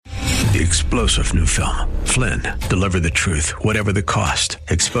The explosive new film, Flynn, deliver the truth, whatever the cost,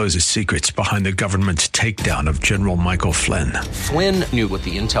 exposes secrets behind the government's takedown of General Michael Flynn. Flynn knew what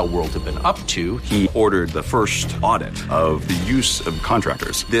the intel world had been up to. He ordered the first audit of the use of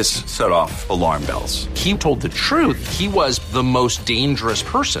contractors. This set off alarm bells. He told the truth. He was the most dangerous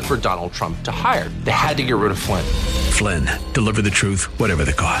person for Donald Trump to hire. They had to get rid of Flynn. Flynn, deliver the truth, whatever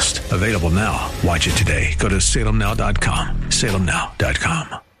the cost. Available now. Watch it today. Go to salemnow.com.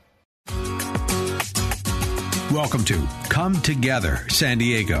 salemnow.com. Welcome to Come Together San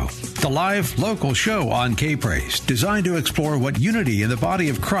Diego, the live local show on K-Praise, designed to explore what unity in the body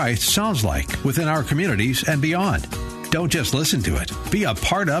of Christ sounds like within our communities and beyond. Don't just listen to it, be a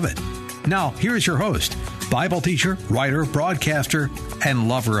part of it. Now, here's your host, Bible teacher, writer, broadcaster, and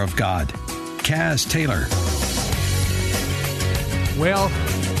lover of God, Kaz Taylor. Well,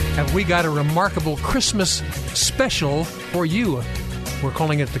 have we got a remarkable Christmas special for you? We're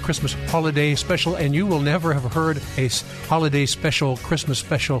calling it the Christmas Holiday Special, and you will never have heard a holiday special, Christmas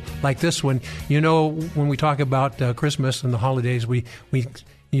special like this one. You know, when we talk about Christmas and the holidays, we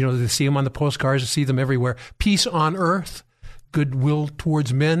see them on the postcards, see them everywhere. Peace on earth, goodwill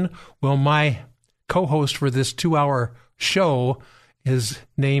towards men. Well, my co-host for this 2-hour show is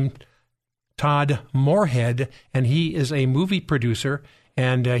named Todd Moorhead, and he is a movie producer.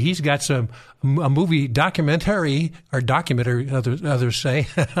 And he's got a movie documentary, others say,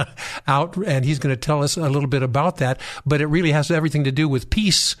 out, and he's going to tell us a little bit about that. But it really has everything to do with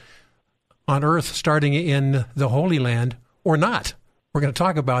peace on earth starting in the Holy Land or not. We're going to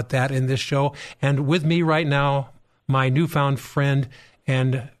talk about that in this show. And with me right now, my newfound friend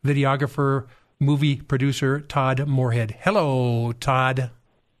and videographer, movie producer, Todd Moorhead. Hello, Todd.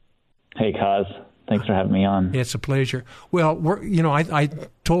 Hey, Kaz. Thanks for having me on. It's a pleasure. Well, I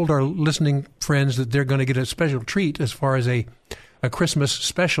told our listening friends that they're going to get a special treat as far as a Christmas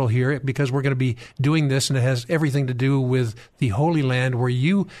special here, because we're going to be doing this, and it has everything to do with the Holy Land, where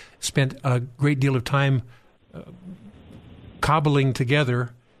you spent a great deal of time cobbling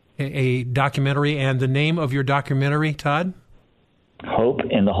together a documentary. And the name of your documentary, Todd? Hope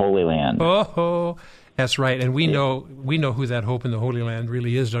in the Holy Land. Oh, that's right. And we know who that Hope in the Holy Land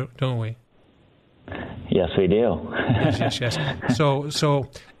really is, don't we? Yes, we do. yes. So,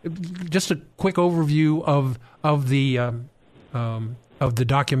 just a quick overview of the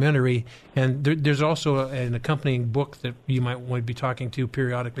documentary, and there's also an accompanying book that you might want to be talking to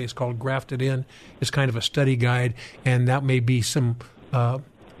periodically. It's called Grafted In. It's kind of a study guide, and that may be some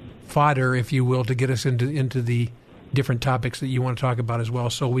fodder, if you will, to get us into the different topics that you want to talk about as well.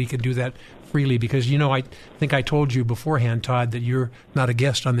 So we can do that freely, because I think I told you beforehand, Todd, that you're not a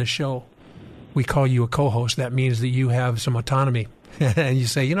guest on this show. We call you a co-host. That means that you have some autonomy. And you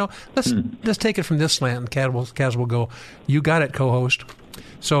say, let's take it from this slant. And Kaz will go, you got it, co-host.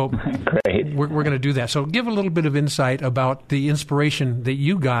 So great. We're going to do that. So give a little bit of insight about the inspiration that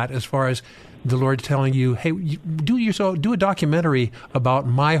you got as far as the Lord telling you, hey, do a documentary about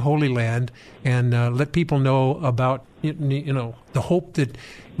my Holy Land, and let people know about the hope that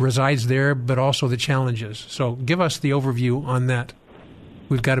resides there, but also the challenges. So give us the overview on that.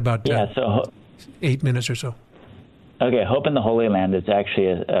 We've got about 8 minutes or so. Okay, Hope in the Holy Land is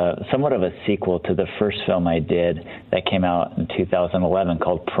actually somewhat of a sequel to the first film I did that came out in 2011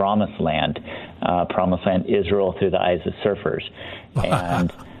 called Promised Land. Promised Land, Israel through the eyes of surfers.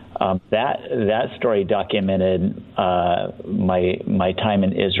 And that story documented my time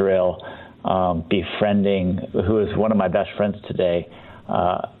in Israel, befriending, who is one of my best friends today,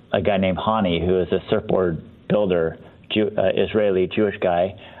 a guy named Hani, who is a surfboard builder, Israeli Jewish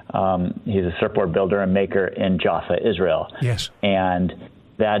guy. He's a surfboard builder and maker in Jaffa, Israel. Yes. And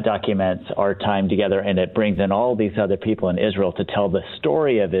that documents our time together, and it brings in all these other people in Israel to tell the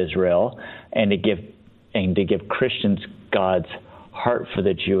story of Israel, and to give Christians God's heart for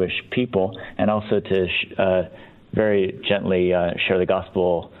the Jewish people, and also to very gently share the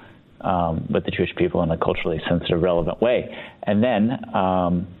gospel with the Jewish people in a culturally sensitive, relevant way. And then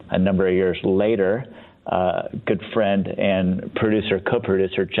a number of years later, good friend and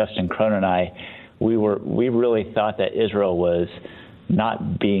co-producer Justin Cronin and I, we really thought that Israel was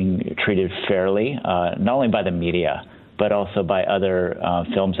not being treated fairly, not only by the media, but also by other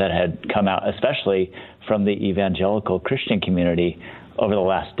films that had come out, especially from the evangelical Christian community over the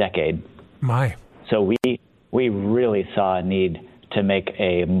last decade. So we really saw a need to make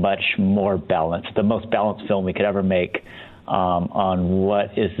a much more balanced, the most balanced film we could ever make on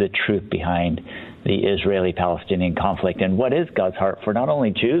what is the truth behind the Israeli-Palestinian conflict, and what is God's heart for not only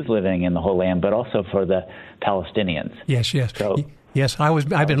Jews living in the Holy Land, but also for the Palestinians. Yes. So Yes,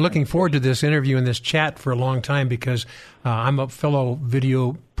 I've been looking forward to this interview and this chat for a long time because I'm a fellow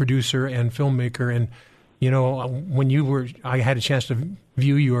video producer and filmmaker, and when I had a chance to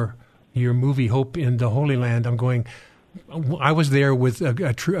view your movie Hope in the Holy Land. I was there with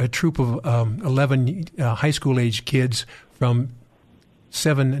a troop of 11 high school age kids from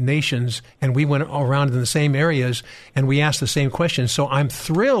 7 nations, and we went around in the same areas, and we asked the same questions. So I'm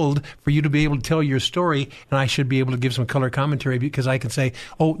thrilled for you to be able to tell your story, and I should be able to give some color commentary because I can say,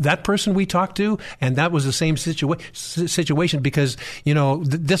 oh, that person we talked to, and that was the same situation because,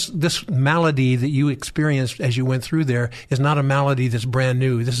 this malady that you experienced as you went through there is not a malady that's brand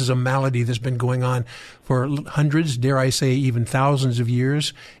new. This is a malady that's been going on for hundreds, dare I say, even thousands of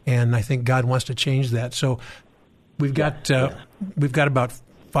years, and I think God wants to change that. So we've got about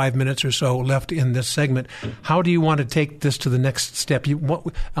 5 minutes or so left in this segment. How do you want to take this to the next step?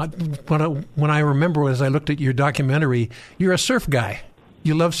 When I remember as I looked at your documentary, you're a surf guy.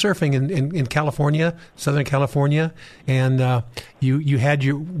 You love surfing in California, Southern California, and you had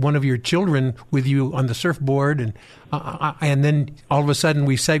one of your children with you on the surfboard, and then all of a sudden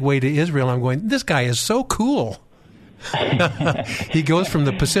we segue to Israel. I'm going, this guy is so cool. He goes from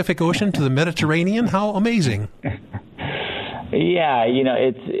the Pacific Ocean to the Mediterranean. How amazing! Yeah,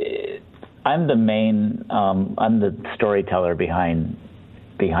 I'm the storyteller behind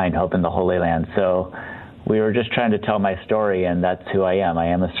Hope in the Holy Land. So we were just trying to tell my story, and that's who I am. I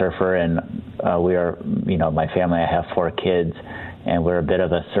am a surfer, and we are, my family. I have 4 kids, and we're a bit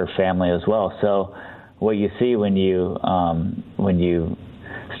of a surf family as well. So what you see when you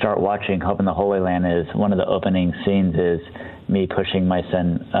start watching Hope in the Holy Land is one of the opening scenes is me pushing my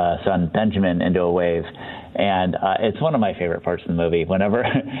son Benjamin into a wave, and it's one of my favorite parts of the movie. Whenever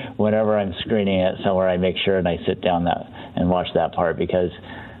I'm screening it somewhere, I make sure and I sit down and watch that part because,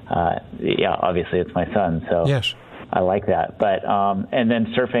 obviously it's my son, so yes. I like that. But and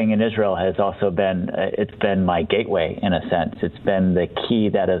then surfing in Israel has also been my gateway in a sense. It's been the key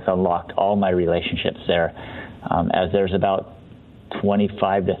that has unlocked all my relationships there, as there's about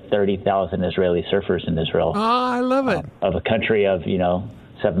 25 to 30,000 Israeli surfers in Israel. Oh, I love it. Of a country of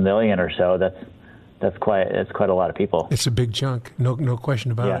 7 million or so, that's quite a lot of people. It's a big chunk, no question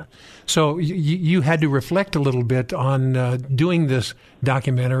about it. So you had to reflect a little bit on doing this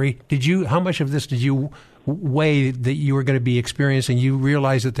documentary. How much of this did you weigh that you were going to be experiencing? You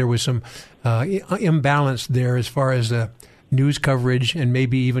realized that there was some imbalance there as far as news coverage and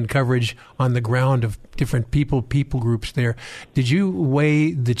maybe even coverage on the ground of different people groups there. Did you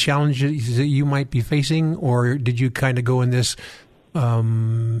weigh the challenges that you might be facing, or did you kind of go in this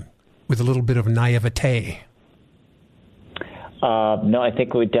with a little bit of naivete? No, I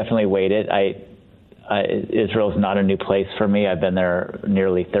think we definitely weighed it. Israel's not a new place for me. I've been there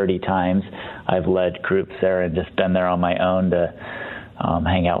nearly 30 times. I've led groups there and just been there on my own to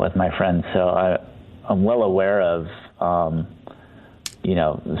hang out with my friends. So I'm well aware of some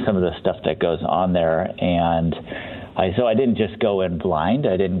of the stuff that goes on there, and so I didn't just go in blind.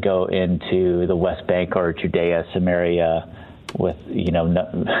 I didn't go into the West Bank or Judea, Samaria with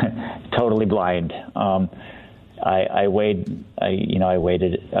totally blind. I weighed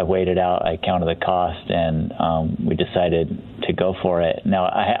it out. I counted the cost, and we decided to go for it. Now,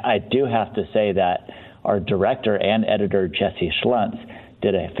 I do have to say that our director and editor, Jesse Schluntz,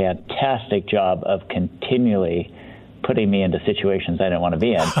 did a fantastic job of continually putting me into situations I didn't want to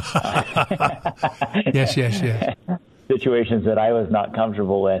be in. Yes. Situations that I was not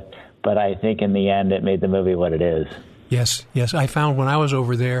comfortable with, but I think in the end it made the movie what it is. Yes. I found when I was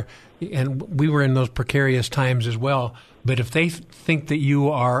over there, and we were in those precarious times as well, but if they think that you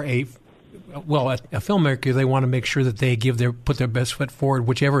are a filmmaker, they want to make sure that they put their best foot forward,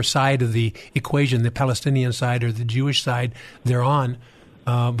 whichever side of the equation, the Palestinian side or the Jewish side they're on.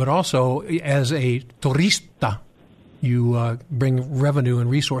 But also, as a turista, you bring revenue and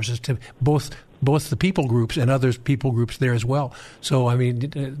resources to both the people groups and other people groups there as well. So, I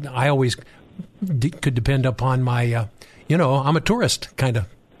mean, I always could depend upon my, I'm a tourist kind of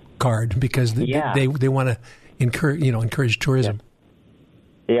card because they want to encourage tourism.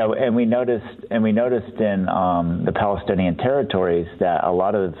 Yeah, and we noticed in the Palestinian territories that a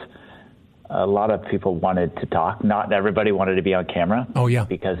lot of people wanted to talk. Not everybody wanted to be on camera. Oh, yeah.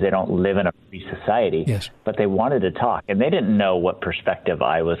 Because they don't live in a free society. Yes. But they wanted to talk, and they didn't know what perspective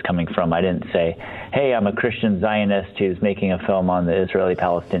I was coming from. I didn't say, hey, I'm a Christian Zionist who's making a film on the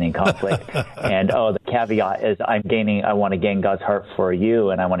Israeli-Palestinian conflict, and, the caveat is I want to gain God's heart for you,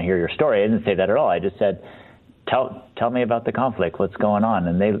 and I want to hear your story. I didn't say that at all. I just said, tell me about the conflict, what's going on.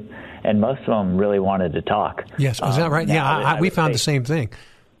 And most of them really wanted to talk. Yes, is that right? Yeah, we found the same thing.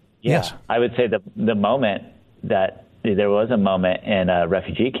 Yeah, yes. I would say the moment that there was a moment in a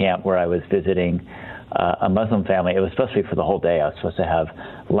refugee camp where I was visiting a Muslim family. It was supposed to be for the whole day. I was supposed to have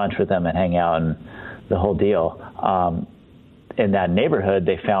lunch with them and hang out and the whole deal. In that neighborhood,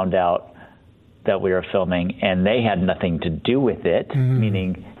 they found out that we were filming, and they had nothing to do with it,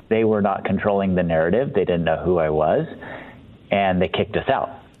 meaning they were not controlling the narrative. They didn't know who I was, and they kicked us out.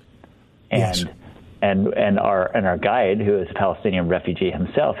 Yes. And our guide, who is a Palestinian refugee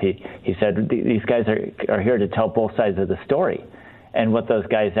himself, he said, these guys are here to tell both sides of the story. And what those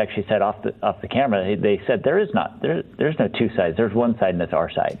guys actually said off the camera, they said there's no two sides. There's one side, and it's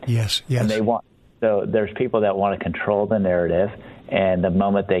our side. Yes. And so there's people that want to control the narrative, and the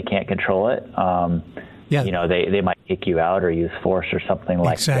moment they can't control it, they might kick you out or use force or something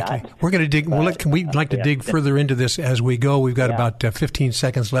like that. Exactly. We're going to dig. We'd like to dig further into this as we go. We've got about 15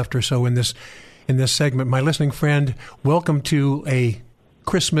 seconds left or so in this segment. My listening friend, welcome to a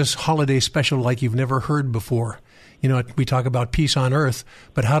Christmas holiday special like you've never heard before. You know, we talk about peace on earth,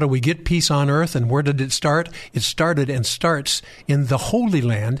 but how do we get peace on earth, and where did it start? It started and starts in the Holy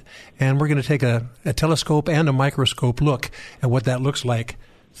Land, and we're going to take a telescope and a microscope look at what that looks like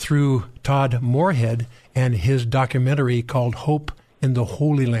through Todd Moorhead and his documentary called Hope in the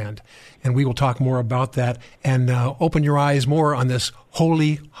Holy Land. And we will talk more about that and open your eyes more on this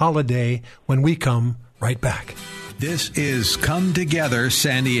holy holiday when we come right back. This is Come Together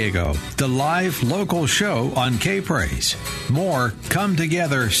San Diego, the live local show on K-Praise. More Come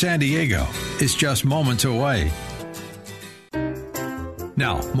Together San Diego is just moments away.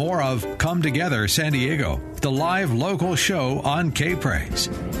 Now, more of Come Together San Diego, the live local show on K-Praise.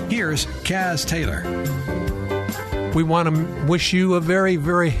 Here's Kaz Taylor. We want to wish you a very,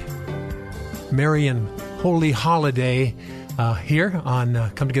 very merry and holy holiday here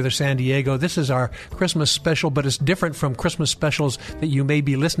on Come Together San Diego. This is our Christmas special, but it's different from Christmas specials that you may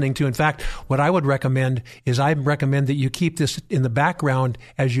be listening to. In fact, what I would recommend is I recommend that you keep this in the background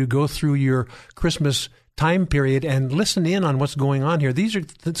as you go through your Christmas time period and listen in on what's going on here. These are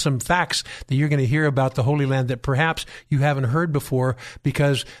some facts that you're going to hear about the Holy Land that perhaps you haven't heard before,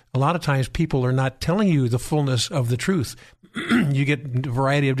 because a lot of times people are not telling you the fullness of the truth. You get a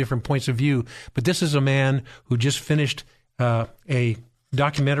variety of different points of view, but this is a man who just finished a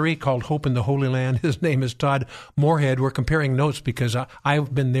documentary called Hope in the Holy Land. His name is Todd Moorhead. We're comparing notes because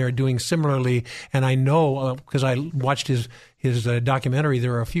I've been there doing similarly, and I know because I watched his documentary,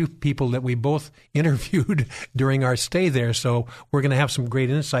 there are a few people that we both interviewed during our stay there, so we're going to have some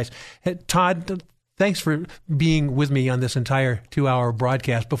great insights. Hey, Todd, thanks for being with me on this entire 2-hour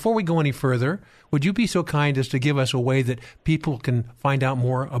broadcast. Before we go any further, would you be so kind as to give us a way that people can find out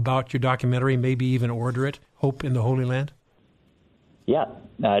more about your documentary, maybe even order it, Hope in the Holy Land? Yeah,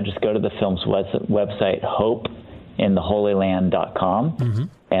 just go to the film's website, hopeintheholyland.com,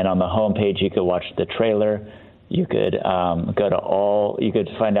 and on the homepage you could watch the trailer. You could you could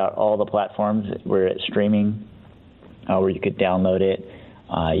find out all the platforms where it's streaming, where you could download it.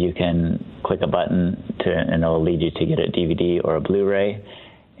 You can click a button and it'll lead you to get a DVD or a Blu-ray.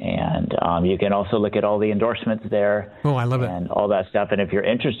 And you can also look at all the endorsements there. Oh, I love it. And all that stuff. And if you're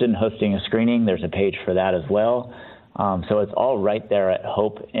interested in hosting a screening, there's a page for that as well. So it's all right there at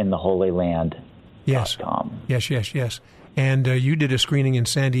hopeintheholyland.com. Yes. And you did a screening in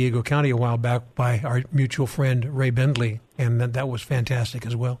San Diego County a while back by our mutual friend Ray Bentley, and that was fantastic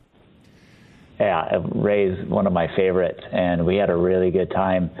as well. Yeah, Ray's one of my favorites, and we had a really good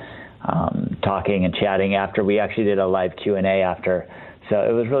time talking and chatting after. We actually did a live Q&A after, so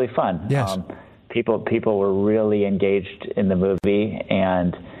it was really fun. Yes. People were really engaged in the movie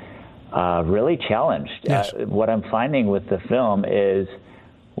and really challenged. Yes. What I'm finding with the film is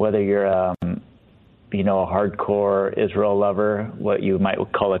whether you're a hardcore Israel lover, what you might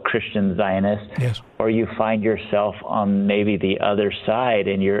call a Christian Zionist, yes, or you find yourself on maybe the other side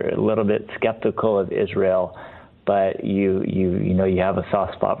and you're a little bit skeptical of Israel, but you have a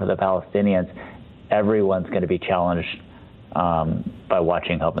soft spot for the Palestinians, everyone's going to be challenged by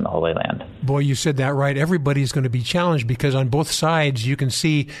watching Hope in the Holy Land. Boy, you said that right. Everybody's going to be challenged because on both sides you can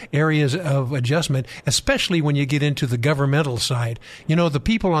see areas of adjustment, especially when you get into the governmental side. You know, the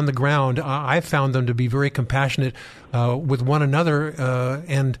people on the ground, I've found them to be very compassionate with one another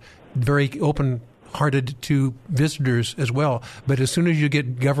and very open-hearted to visitors as well. But as soon as you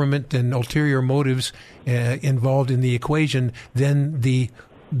get government and ulterior motives involved in the equation, then the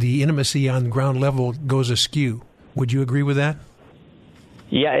intimacy on ground level goes askew. Would you agree with that?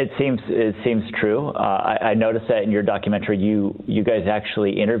 Yeah, it seems true. I noticed that in your documentary, you guys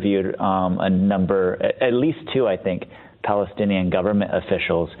actually interviewed a number, at least two, I think, Palestinian government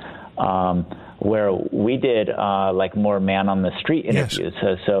officials, where we did like more man on the street interviews.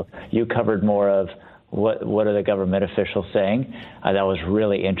 Yes. So you covered more of what are the government officials saying? That was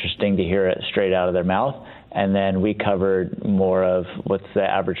really interesting to hear it straight out of their mouth. And then we covered more of what's the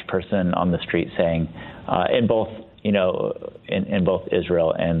average person on the street saying in both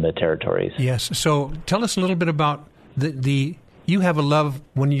Israel and the territories. Yes. So tell us a little bit about you have a love,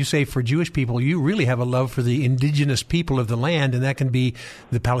 when you say for Jewish people, you really have a love for the indigenous people of the land, and that can be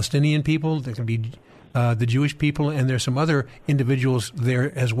the Palestinian people, that can be the Jewish people, and there's some other individuals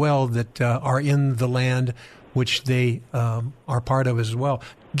there as well that are in the land, which they are part of as well.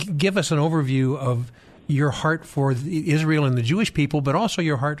 Give us an overview of your heart for Israel and the Jewish people, but also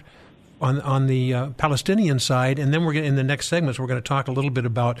your heart on the Palestinian side, and then in the next segments we're going to talk a little bit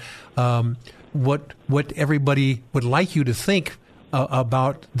about what everybody would like you to think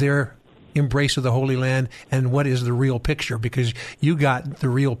about their embrace of the Holy Land and what is the real picture, because you got the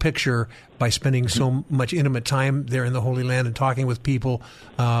real picture by spending so much intimate time there in the Holy Land and talking with people,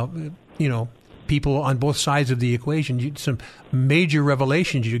 people on both sides of the equation. Some major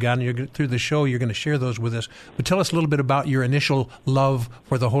revelations you got, and through the show you're going to share those with us. But tell us a little bit about your initial love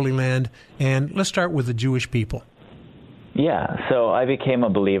for the Holy Land, and let's start with the Jewish people. Yeah, so I became a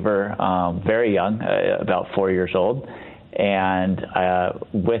believer very young, about 4 years old, and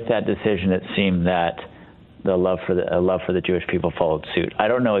with that decision, it seemed that the love for the Jewish people followed suit. I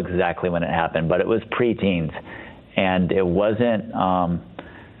don't know exactly when it happened, but it was pre-teens, and it wasn't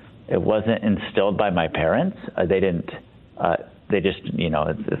instilled by my parents. They didn't. They just,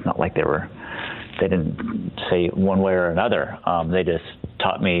 it's not like they didn't say one way or another. They just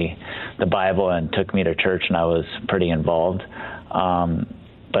taught me the Bible and took me to church, and I was pretty involved.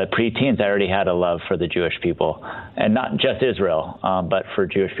 But pre-teens, I already had a love for the Jewish people, and not just Israel, but for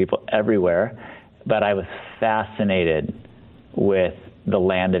Jewish people everywhere. But I was fascinated with the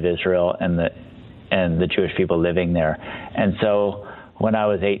land of Israel and the Jewish people living there. And so when I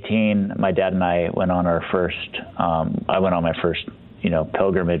was 18, my dad and I went on our first. I went on my first,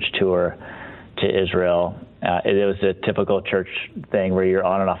 pilgrimage tour to Israel. It was a typical church thing where you're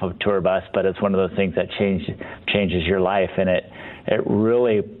on and off of a tour bus, but it's one of those things that changes your life, and it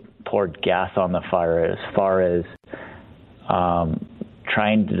really poured gas on the fire as far as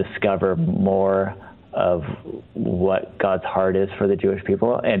trying to discover more of what God's heart is for the Jewish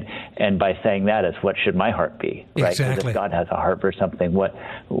people, and by saying that is, what should my heart be, right? Exactly. Because if God has a heart for something, what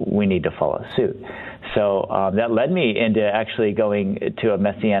we need to follow suit. So that led me into actually going to a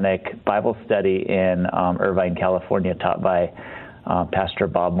Messianic Bible study in Irvine, California, taught by Pastor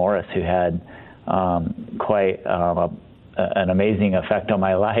Bob Morris, who had quite an amazing effect on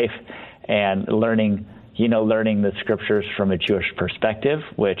my life, and learning the scriptures from a Jewish perspective,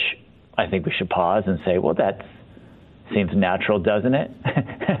 which I think we should pause and say, well, that seems natural, doesn't it?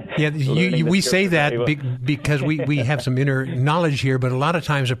 Yeah, we say that because we have some inner knowledge here, but a lot of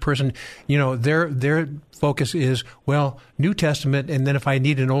times a person, their focus is, well, New Testament, and then if I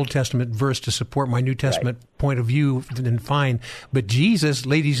need an Old Testament verse to support my New Testament point of view, then fine. But Jesus,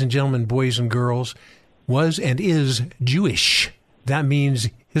 ladies and gentlemen, boys and girls, was and is Jewish. That means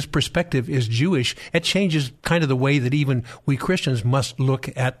his perspective is Jewish. It changes kind of the way that even we Christians must look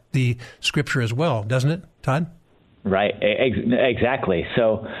at the Scripture as well, doesn't it, Todd? Right, exactly.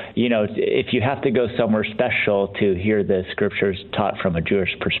 So, if you have to go somewhere special to hear the Scriptures taught from a Jewish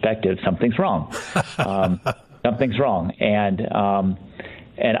perspective, something's wrong. Something's wrong, and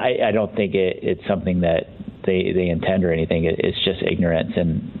I don't think it's something that they intend or anything. It's just ignorance,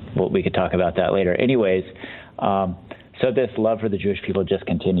 and we could talk about that later. Anyways. So this love for the Jewish people just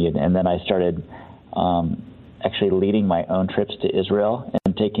continued, and then I started actually leading my own trips to Israel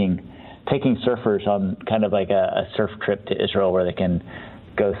and taking surfers on kind of like a surf trip to Israel where they can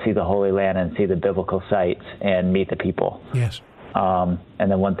go see the Holy Land and see the biblical sites and meet the people. Yes. And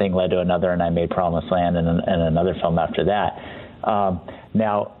then one thing led to another, and I made Promised Land and another film after that.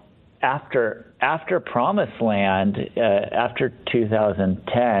 Now, after Promised Land, after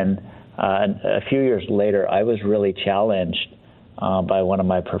 2010. A few years later, I was really challenged by one of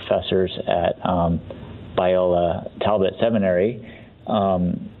my professors at Biola Talbot Seminary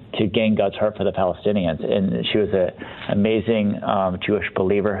to gain God's heart for the Palestinians. And she was an amazing Jewish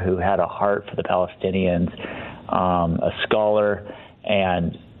believer who had a heart for the Palestinians, a scholar,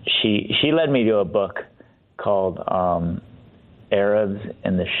 and she led me to a book called Arabs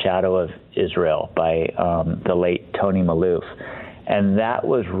in the Shadow of Israel by the late Tony Maloof. And that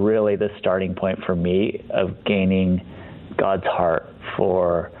was really the starting point for me of gaining God's heart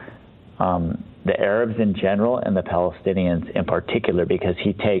for the Arabs in general and the Palestinians in particular, because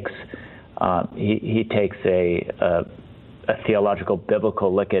he takes a theological,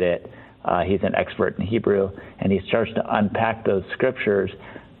 biblical look at it. He's an expert in Hebrew, and he starts to unpack those scriptures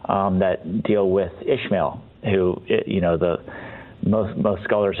that deal with Ishmael, who, the most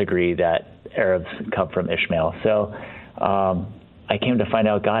scholars agree that Arabs come from Ishmael. So I came to find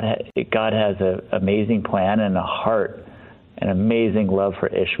out God has an amazing plan and a heart, an amazing love for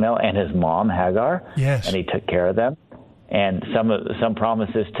Ishmael and his mom, Hagar. Yes. And he took care of them. And some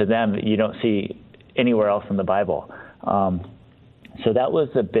promises to them that you don't see anywhere else in the Bible. So that was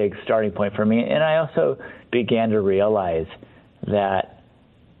a big starting point for me. And I also began to realize that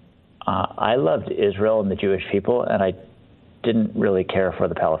I loved Israel and the Jewish people, and I didn't really care for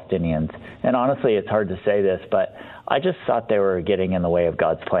the Palestinians. And honestly, it's hard to say this, but I just thought they were getting in the way of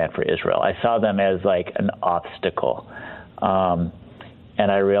God's plan for Israel. I saw them as like an obstacle. And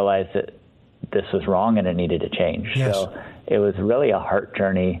I realized that this was wrong and it needed to change. Yes. So it was really a heart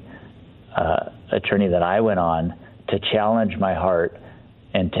journey, a journey that I went on to challenge my heart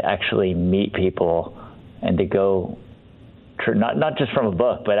and to actually meet people and to go, not just from a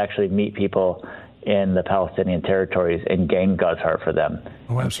book, but actually meet people in the Palestinian territories and gain God's heart for them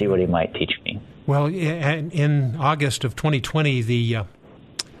and see what he might teach me. Well, in August of 2020, the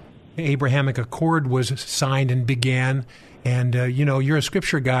Abrahamic Accord was signed and began. And, you're a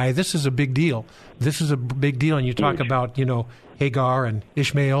scripture guy. This is a big deal. This is a big deal. And you talk about, Hagar and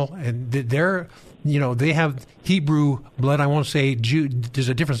Ishmael, and they have Hebrew blood. I won't say Jew. There's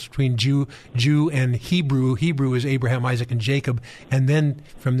a difference between Jew and Hebrew. Hebrew is Abraham, Isaac, and Jacob. And then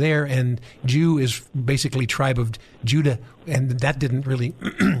from there, and Jew is basically tribe of Judah. And that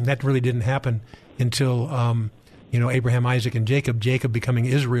really didn't happen until, Abraham, Isaac, and Jacob becoming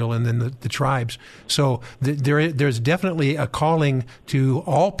Israel, and then the tribes. So there's definitely a calling to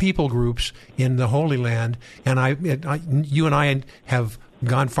all people groups in the Holy Land. And you and I have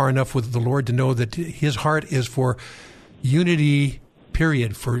gone far enough with the Lord to know that his heart is for unity,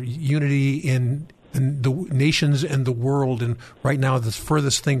 period, for unity in the nations and the world. And right now, the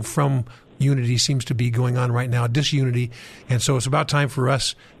furthest thing from unity seems to be going on right now, disunity. And so it's about time for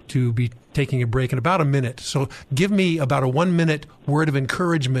us to be taking a break in about a minute. So give me about a 1-minute word of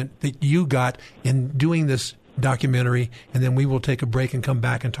encouragement that you got in doing this documentary, and then we will take a break and come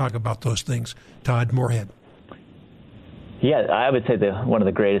back and talk about those things. Todd Moorhead. Yeah, I would say that one of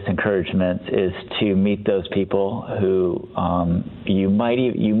the greatest encouragements is to meet those people who you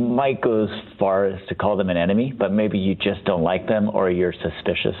might go as far as to call them an enemy, but maybe you just don't like them or you're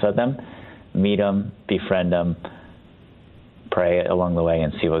suspicious of them. Meet them, befriend them, pray along the way,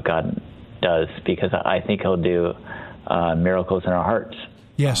 and see what God does, because I think he'll do miracles in our hearts.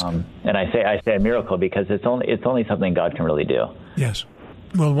 Yes. And I say a miracle because it's only something God can really do. Yes.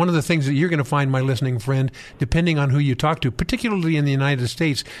 Well, one of the things that you're going to find, my listening friend, depending on who you talk to, particularly in the United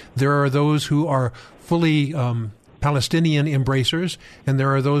States, there are those who are fully Palestinian embracers, and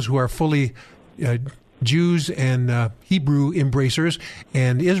there are those who are fully Jews and Hebrew embracers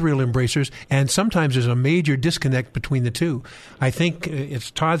and Israel embracers, and sometimes there's a major disconnect between the two. I think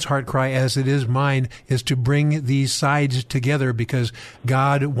it's Todd's heart cry, as it is mine, is to bring these sides together, because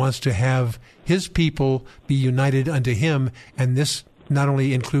God wants to have his people be united unto him, and this not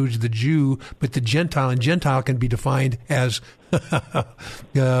only includes the Jew, but the Gentile, and Gentile can be defined as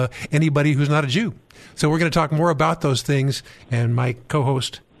anybody who's not a Jew. So we're going to talk more about those things, and my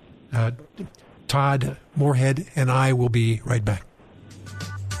co-host, Todd Moorhead, and I will be right back.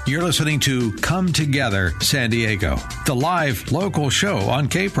 You're listening to Come Together San Diego, the live local show on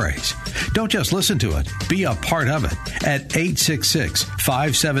K-Praise. Don't just listen to it, be a part of it at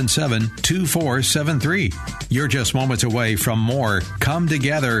 866-577-2473. You're just moments away from more Come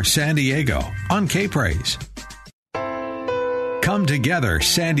Together San Diego on K-Praise. Come Together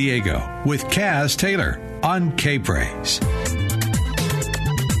San Diego with Kaz Taylor on K-Praise.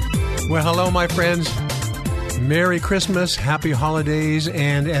 Well, hello, my friends. Merry Christmas, happy holidays,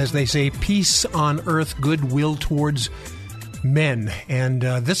 and as they say, peace on earth, goodwill towards men. And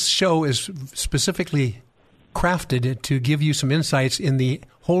this show is specifically crafted to give you some insights in the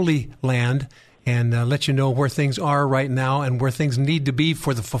Holy Land and let you know where things are right now and where things need to be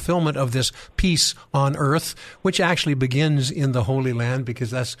for the fulfillment of this peace on earth, which actually begins in the Holy Land,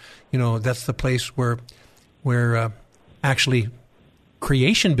 because that's the place where actually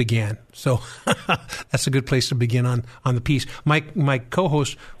creation began. So that's a good place to begin on the piece. My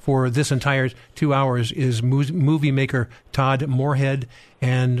co-host for this entire 2 hours is movie maker Todd Moorhead,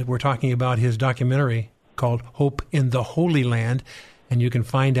 and we're talking about his documentary called Hope in the Holy Land. And you can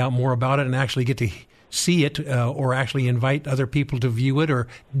find out more about it and actually get to see it or actually invite other people to view it or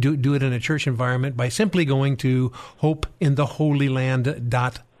do it in a church environment by simply going to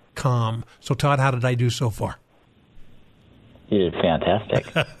hopeintheholyland.com. So Todd, how did I do so far? You did fantastic.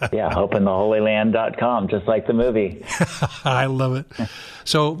 Yeah, hopeintheholyland.com, just like the movie. I love it.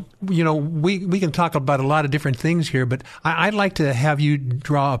 So, we can talk about a lot of different things here, but I'd like to have you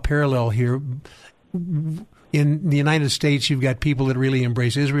draw a parallel here. In the United States, you've got people that really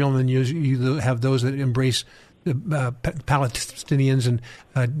embrace Israel, and then you have those that embrace the Palestinians and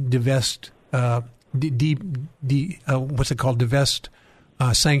divest, what's it called? Divest.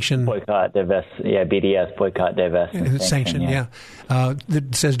 Sanction. Boycott, divest, BDS, boycott, divest, and sanction, that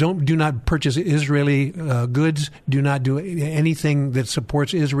says do not purchase Israeli goods, do not do anything that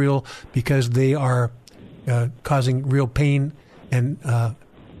supports Israel because they are causing real pain and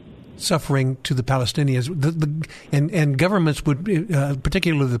suffering to the Palestinians. And governments would,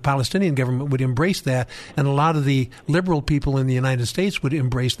 particularly the Palestinian government, would embrace that, and a lot of the liberal people in the United States would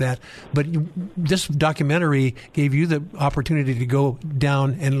embrace that. But this documentary gave you the opportunity to go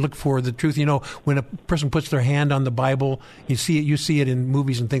down and look for the truth. When a person puts their hand on the Bible, you see it in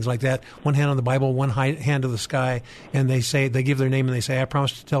movies and things like that. One hand on the Bible, one hand to the sky, and they give their name and they say, "I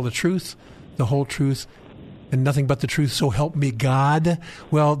promise to tell the truth, the whole truth, and nothing but the truth, so help me God."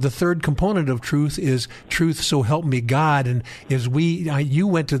 Well, the third component of truth is truth, so help me God. And you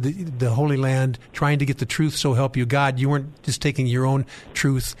went to the Holy Land trying to get the truth, so help you God. You weren't just taking your own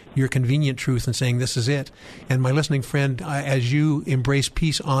truth, your convenient truth, and saying this is it. And my listening friend, as you embrace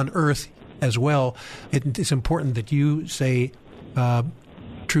peace on earth as well, it's important that you say,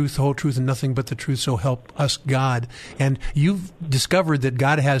 truth, whole truth, and nothing but the truth, so help us God. And you've discovered that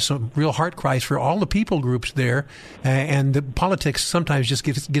God has some real heart cries for all the people groups there, and the politics sometimes just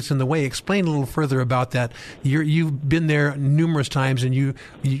gets in the way. Explain a little further about that. You've been there numerous times, and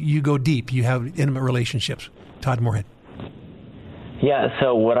you go deep. You have intimate relationships. Todd Moorhead. Yeah,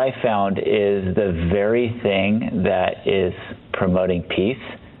 so what I found is the very thing that is promoting peace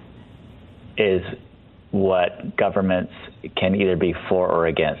is what governments can either be for or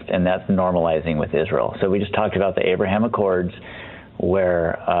against, and that's normalizing with Israel. So we just talked about the Abraham Accords,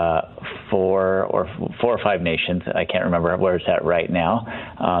 where four or five nations, I can't remember where it's at right now.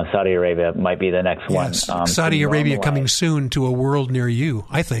 Saudi Arabia might be the next one. Saudi Arabia coming soon to a world near you,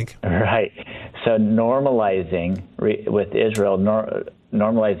 I think. Right. So normalizing with Israel,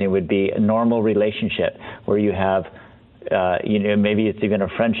 normalizing would be a normal relationship where you have maybe it's even a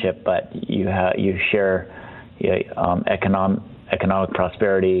friendship, but you share economic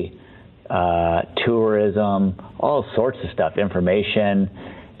prosperity, tourism, all sorts of stuff, information,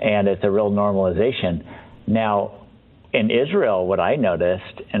 and it's a real normalization. Now, in Israel, what I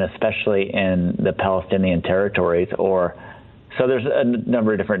noticed, and especially in the Palestinian territories, so there's a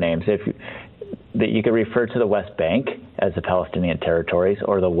number of different names. That you could refer to the West Bank as the Palestinian territories,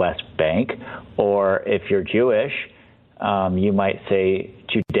 or the West Bank, or if you're Jewish, you might say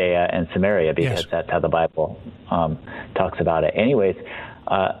Judea and Samaria, because that's how the Bible talks about it. Anyways,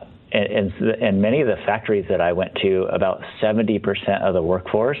 and many of the factories that I went to, about 70% of the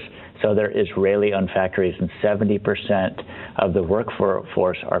workforce, so they're Israeli-owned factories, and 70% of the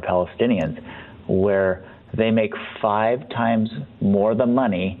workforce are Palestinians, where they make 5 times more the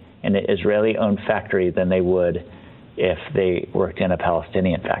money in an Israeli-owned factory than they would if they worked in a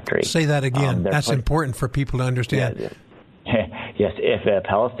Palestinian factory. Say that again. That's important for people to understand. Yeah. Yes, if a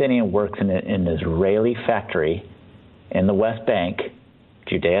Palestinian works in an Israeli factory in the West Bank,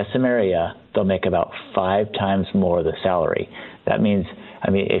 Judea, Samaria, they'll make about 5 times more the salary. That means,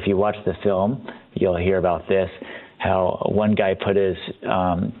 if you watch the film, you'll hear about this, how one guy put his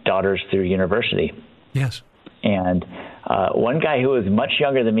daughters through university. Yes. And one guy who was much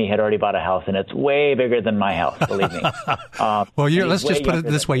younger than me had already bought a house, and it's way bigger than my house, believe me. Well, let's just put it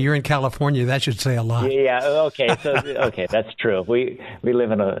this way. You're in California. That should say a lot. Yeah, okay. So, okay, that's true. We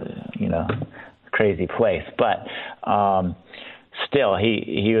live in a, crazy place. But still,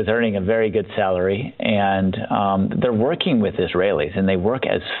 he was earning a very good salary, and they're working with Israelis, and they work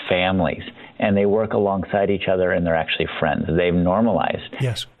as families, and they work alongside each other, and they're actually friends. They've normalized.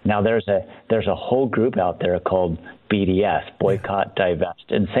 Yes. Now there's a whole group out there called BDS, Boycott, Divest,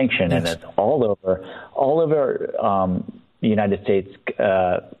 and Sanction, and it's all over United States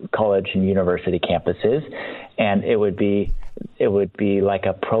college and university campuses, and it would be like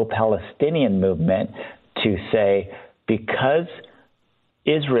a pro-Palestinian movement to say, because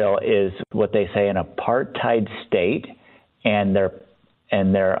Israel is what they say an apartheid state, and they're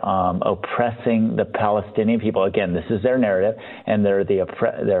oppressing the Palestinian people. Again, this is their narrative, and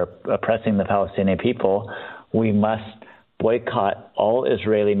they're oppressing the Palestinian people. We must boycott all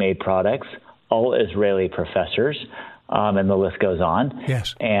Israeli-made products, all Israeli professors, and the list goes on.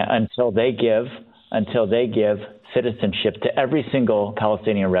 Yes. And until they give citizenship to every single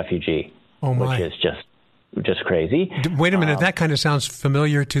Palestinian refugee, which is just just crazy. Wait a minute, that kind of sounds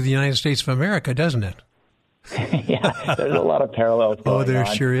familiar to the United States of America, doesn't it? Yeah, there's a lot of parallels going on. There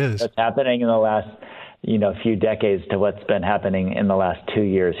sure is. What's happening in the last, few decades to what's been happening in the last 2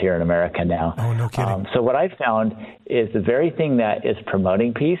 years here in America now. Oh, no kidding. So what I've found is the very thing that is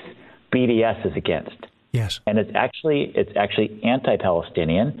promoting peace, BDS is against. Yes. And it's actually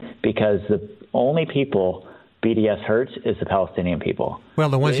anti-Palestinian, because the only people BDS hurts is the Palestinian people. Well,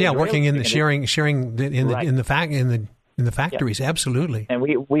 the ones, working in the sharing in the factories, yeah. Absolutely. And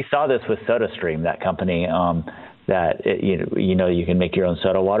we saw this with SodaStream, that company that you can make your own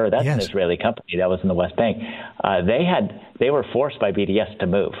soda water. That's an Israeli company that was in the West Bank. They were forced by BDS to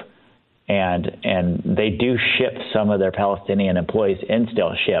move. And they do ship some of their Palestinian employees in,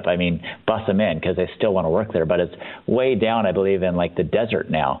 still ship. I mean, bus them in because they still want to work there. But it's way down, I believe, in like the desert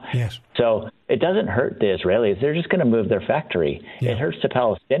now. Yes. So it doesn't hurt the Israelis. They're just going to move their factory. Yeah. It hurts the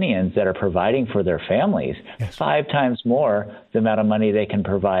Palestinians that are providing for their families 5 times more the amount of money they can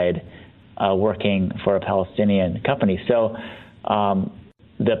provide working for a Palestinian company. So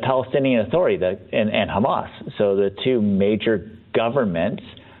the Palestinian Authority and Hamas, so the two major governments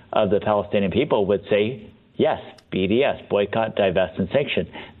of the Palestinian people, would say, yes, BDS, boycott, divest, and sanction.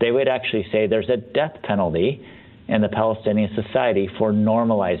 They would actually say there's a death penalty in the Palestinian society for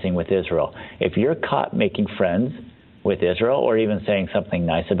normalizing with Israel. If you're caught making friends with Israel or even saying something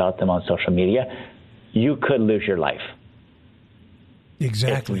nice about them on social media, you could lose your life.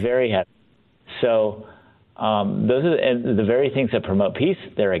 Exactly. It's very heavy. So those are the very things that promote peace,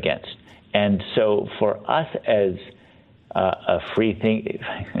 they're against. And so for us as a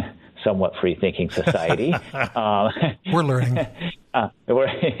somewhat free-thinking society. We're learning.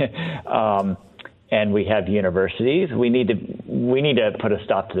 And we have universities. We need to put a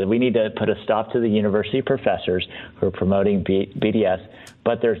stop to that. We need to put a stop to the university professors who are promoting BDS,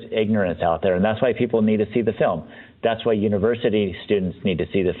 but there's ignorance out there, and that's why people need to see the film. That's why university students need to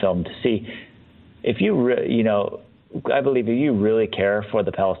see the film to see if I believe if you really care for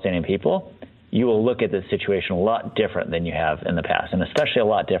the Palestinian people, you will look at the situation a lot different than you have in the past, and especially a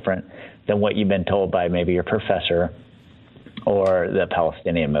lot different than what you've been told by maybe your professor or the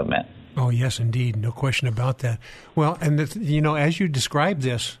Palestinian movement. Oh, yes, indeed. No question about that. Well, and, as you describe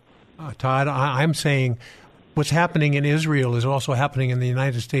this, Todd, I'm saying what's happening in Israel is also happening in the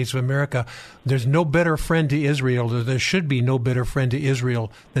United States of America. There's no better friend to Israel. There should be no better friend to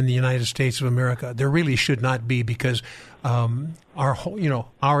Israel than the United States of America. There really should not be, because our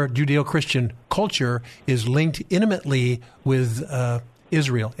Judeo-Christian culture is linked intimately with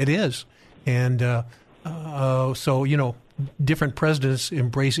Israel. It is. And so, different presidents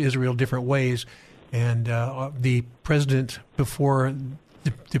embrace Israel different ways. And the president before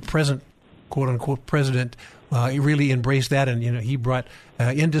the present, quote-unquote, president really embraced that. And, he brought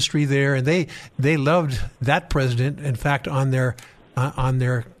industry there. And they loved that president. In fact, on their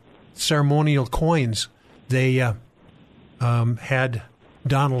ceremonial coins, they had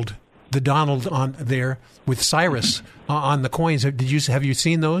Donald on there with Cyrus on the coins. Have you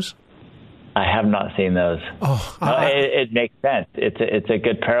seen those? I have not seen those. Oh, it makes sense. It's a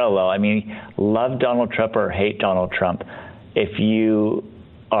good parallel. I mean, love Donald Trump or hate Donald Trump, if you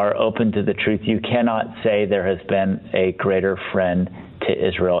are open to the truth, you cannot say there has been a greater friend to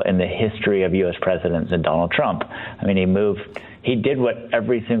Israel in the history of U.S. presidents than Donald Trump. I mean, he did what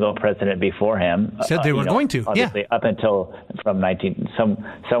every single president before him said they were going to. Obviously, up until somewhere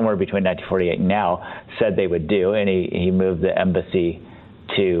between 1948 and now, said they would do, and he moved the embassy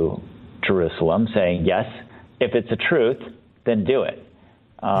to Jerusalem, saying, yes, if it's the truth, then do it.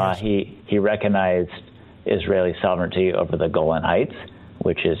 Yes. He recognized Israeli sovereignty over the Golan Heights,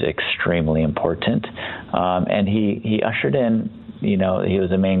 which is extremely important. And he ushered in, he was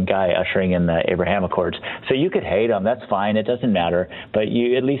the main guy ushering in the Abraham Accords. So you could hate him, that's fine, it doesn't matter. But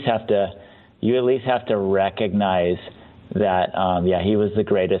you at least have to recognize that, he was the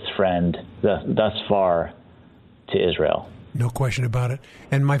greatest friend thus far to Israel. No question about it.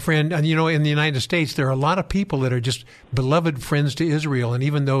 And my friend, in the United States, there are a lot of people that are just beloved friends to Israel. And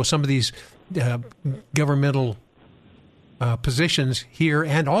even though some of these governmental positions here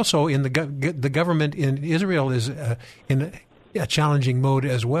and also in the government in Israel is in a challenging mode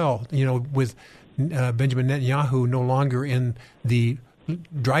as well, with Benjamin Netanyahu no longer in the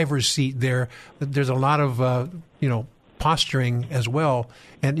driver's seat there, there's a lot of, posturing as well.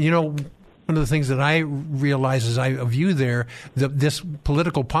 And, one of the things that I realize as I view there, this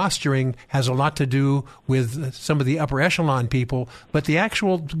political posturing has a lot to do with some of the upper echelon people, but the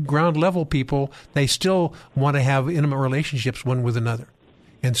actual ground level people, they still want to have intimate relationships one with another.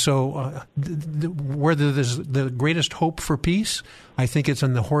 And so whether there's the greatest hope for peace, I think it's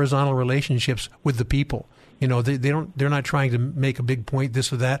in the horizontal relationships with the people. They're not trying to make a big point,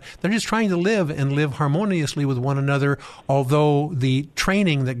 this or that. They're just trying to live harmoniously with one another, although the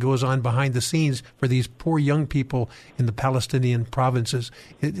training that goes on behind the scenes for these poor young people in the Palestinian provinces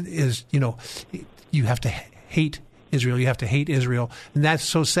is, you have to hate Israel. You have to hate Israel, and that's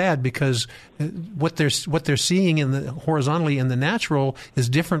so sad because what they're seeing horizontally in the natural is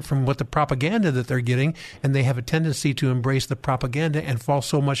different from what the propaganda that they're getting, and they have a tendency to embrace the propaganda and fall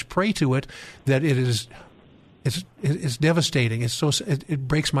so much prey to it that it's devastating. It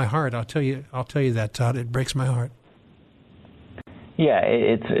breaks my heart. I'll tell you that, Todd. It breaks my heart. Yeah,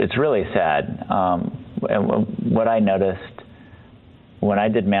 it's really sad. And what I noticed when I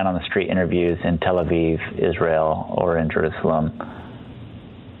did man on the street interviews in Tel Aviv, Israel, or in Jerusalem,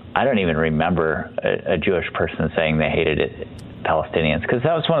 I don't even remember a Jewish person saying they hated Palestinians, because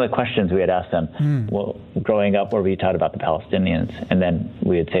that was one of the questions we had asked them. Well, growing up, what were you taught about the Palestinians? And then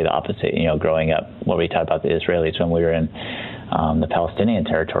we would say the opposite. Growing up, what were you taught about the Israelis when we were in the Palestinian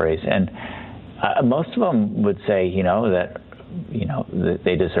territories? And most of them would say, that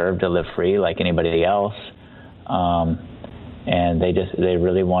they deserve to live free like anybody else. And they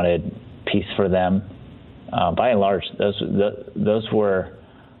really wanted peace for them. By and large, those were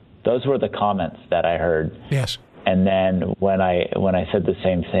the comments that I heard. Yes. And then when I said the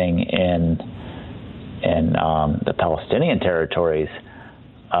same thing in the Palestinian territories,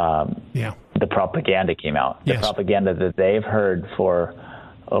 the propaganda came out. The propaganda that they've heard for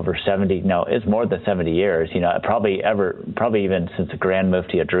over 70, it's more than 70 years, probably even since the Grand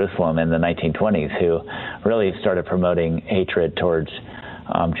Mufti of Jerusalem in the 1920s, who really started promoting hatred towards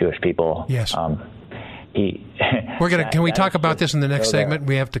Jewish people. Yes. Can we talk about this in the next segment?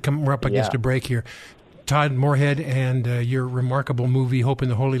 We have to come. We're up against a break here. Todd Moorhead and your remarkable movie, Hope in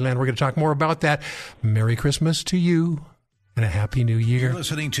the Holy Land. We're going to talk more about that. Merry Christmas to you. And a Happy New Year. You're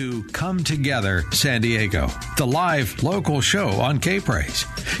listening to Come Together San Diego, the live local show on K-Praise.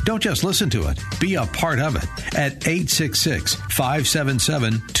 Don't just listen to it, be a part of it at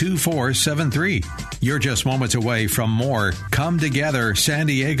 866-577-2473. You're just moments away from more Come Together San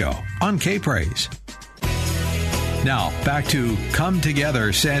Diego on K-Praise. Now, back to Come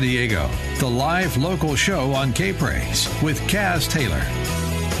Together San Diego, the live local show on K-Praise with Kaz Taylor.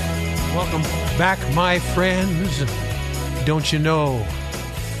 Welcome back, my friends. Don't you know,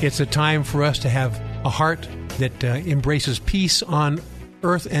 it's a time for us to have a heart that embraces peace on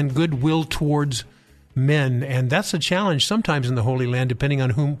earth and goodwill towards men. And that's a challenge sometimes in the Holy Land, depending on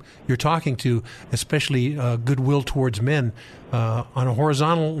whom you're talking to, especially goodwill towards men. On a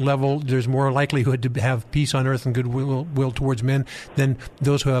horizontal level, there's more likelihood to have peace on earth and goodwill towards men than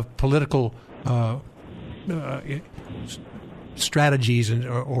those who have political strategies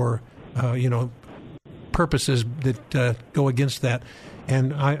or purposes that go against that.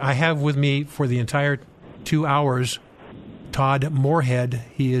 And I have with me for the entire 2 hours Todd Moorhead.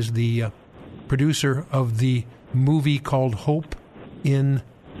 He is the producer of the movie called Hope in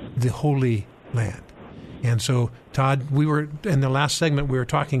the Holy Land. And so, Todd, we were in the last segment, we were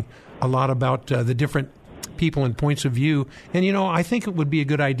talking a lot about the different people and points of view. And, I think it would be a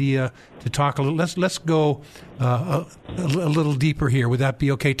good idea to talk a little. Let's go a little deeper here. Would that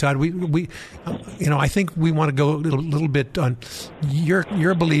be okay, Todd? We I think we want to go a little bit on.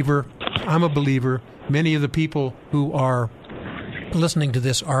 You're a believer. I'm a believer. Many of the people who are listening to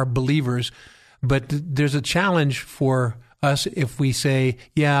this are believers, but there's a challenge for us if we say,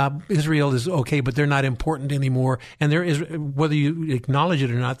 Israel is okay, but they're not important anymore. And there is, whether you acknowledge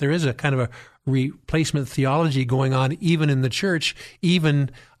it or not, there is a kind of a replacement theology going on even in the church, even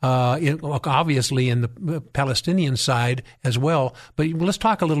obviously in the Palestinian side as well. But let's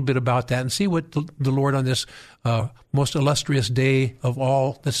talk a little bit about that and see what the Lord on this most illustrious day of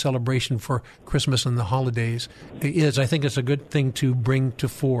all, the celebration for Christmas and the holidays is. I think it's a good thing to bring to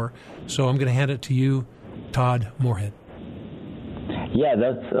fore. So I'm going to hand it to you, Todd Moorhead. Yeah,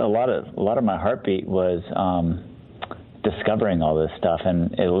 that's a lot of my heartbeat was discovering all this stuff,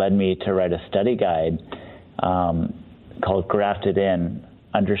 and it led me to write a study guide called Grafted In,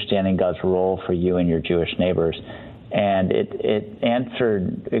 Understanding God's Role for You and Your Jewish Neighbors. And it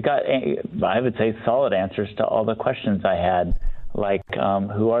got, I would say, solid answers to all the questions I had, like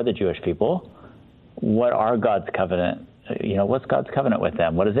who are the Jewish people? What are God's covenant? What's God's covenant with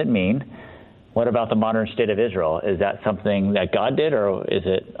them? What does it mean? What about the modern state of Israel? Is that something that God did, or is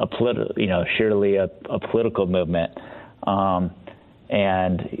it surely a political movement? And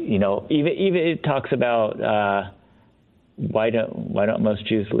even it talks about why don't most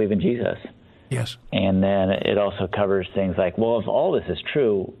Jews believe in Jesus? Yes. And then it also covers things like, well, if all this is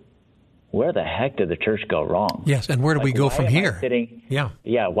true, where the heck did the church go wrong? Yes, and where do we go from here?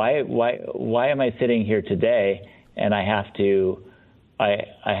 Why am I sitting here today and I have to,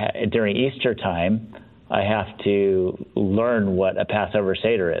 during Easter time, I have to learn what a Passover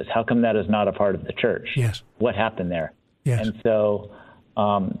Seder is. How come that is not a part of the church? Yes. What happened there? Yes. And so,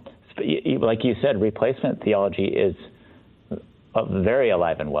 like you said, replacement theology is very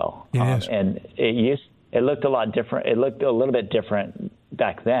alive and well. It is. And it looked a lot different. It looked a little bit different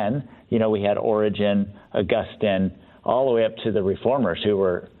back then. You know, we had Origen, Augustine, all the way up to the Reformers, who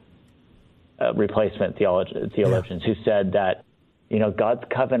were replacement theologians, who said that, you know, God's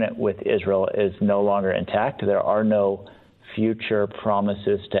covenant with Israel is no longer intact. There are no future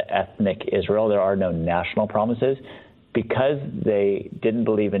promises to ethnic Israel. There are no national promises. Because they didn't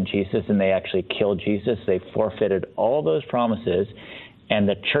believe in Jesus and they actually killed Jesus, they forfeited all those promises. And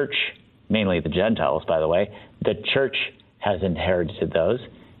the church, mainly the Gentiles, by the way, the church has inherited those,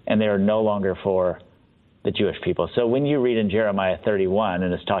 and they are no longer for the Jewish people. So when you read in Jeremiah 31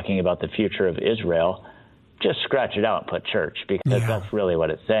 and it's talking about the future of Israel, just scratch it out and put church, because that's really what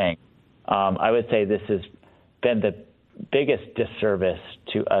it's saying. I would say this has been the biggest disservice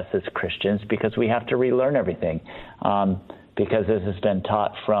to us as Christians, because we have to relearn everything, because this has been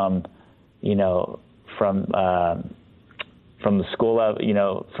taught from the school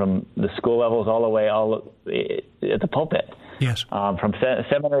from the school levels all the way at the pulpit. Yes. From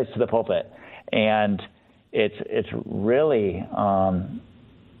seminaries to the pulpit, and it's really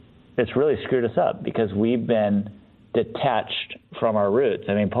screwed us up, because we've been detached from our roots.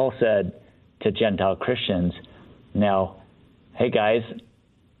 I mean, Paul said to Gentile Christians, now, hey guys,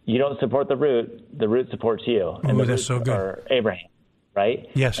 you don't support the root supports you. And the that's so good. Are Abraham, right?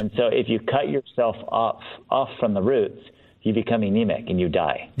 Yes. And so if you cut yourself off from the roots, you become anemic and you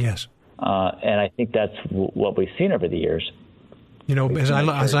die. Yes. And I think that's what we've seen over the years. You know, as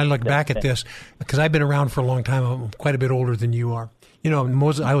I look back at this, because I've been around for a long time, I'm quite a bit older than you are. You know,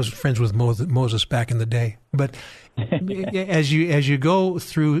 I was friends with Moses back in the day. But as you go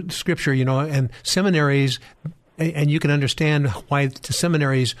through Scripture, you know, and seminaries. And you can understand why the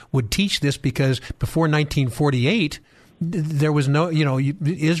seminaries would teach this, because before 1948, there was no, you know,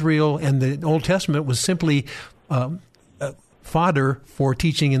 Israel and the Old Testament was simply fodder for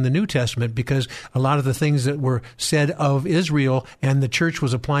teaching in the New Testament, because a lot of the things that were said of Israel and the church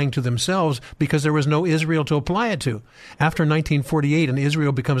was applying to themselves, because there was no Israel to apply it to. After 1948 and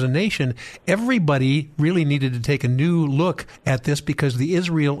Israel becomes a nation, everybody really needed to take a new look at this, because the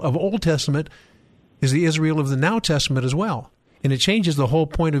Israel of Old Testament is the Israel of the Now Testament as well. And it changes the whole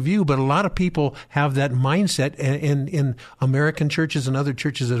point of view, but a lot of people have that mindset in American churches and other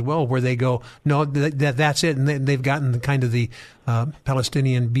churches as well, where they go, no, that's it. And they've gotten the kind of the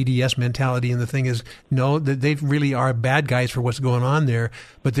Palestinian BDS mentality, and the thing is, no, they really are bad guys for what's going on there,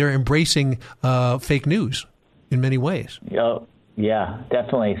 but they're embracing fake news in many ways. Yeah,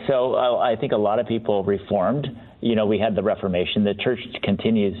 definitely. So I think a lot of people reformed. You know, we had the Reformation. The church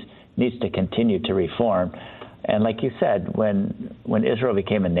needs to continue to reform. And like you said, when Israel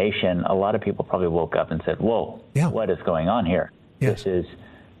became a nation, a lot of people probably woke up and said, whoa, what is going on here? Yes.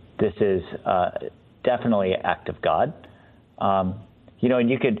 This is definitely an act of God. You know,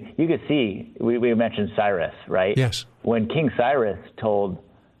 and you could see, we mentioned Cyrus, right? Yes. When King Cyrus told,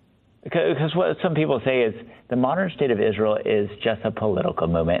 because what some people say is the modern state of Israel is just a political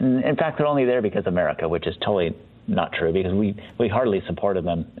movement. And in fact, they're only there because of America, which is totally not true, because we hardly supported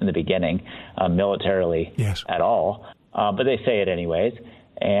them in the beginning militarily at all. But they say it anyways.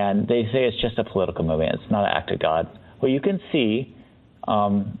 And they say it's just a political movement. It's not an act of God. Well, you can see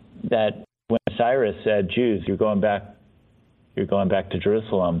that when Cyrus said, Jews, you're going back to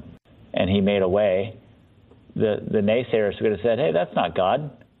Jerusalem, and he made a way, the naysayers could have said, hey, that's not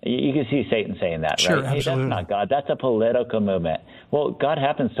God. You can see Satan saying that, sure, right? Hey, absolutely. That's not God. That's a political movement. Well, God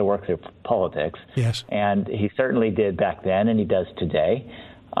happens to work through politics. Yes. And he certainly did back then, and he does today.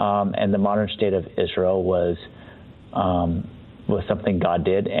 And the modern state of Israel was something God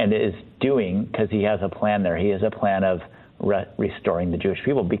did and is doing, because he has a plan there. He has a plan of restoring the Jewish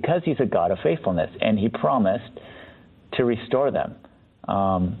people, because he's a God of faithfulness, and he promised to restore them.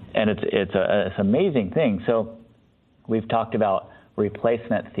 And it's an amazing thing. So we've talked about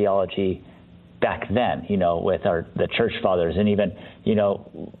replacement theology back then, you know, with the church fathers, and even, you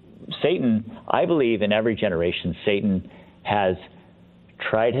know, Satan. I believe in every generation, Satan has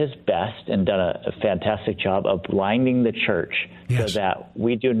tried his best and done a fantastic job of blinding the church so that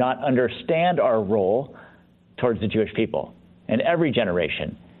we do not understand our role towards the Jewish people in every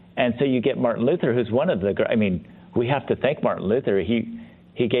generation. And so you get Martin Luther, who's one of we have to thank Martin Luther.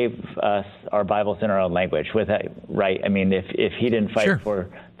 He gave us our Bibles in our own language with that, right? I mean, if he didn't fight for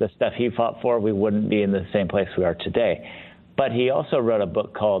the stuff he fought for, we wouldn't be in the same place we are today. But he also wrote a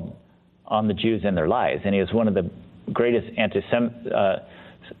book called On the Jews and Their Lies, and he was one of the greatest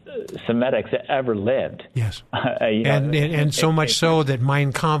anti-Semitics that ever lived. Yes, and so much so that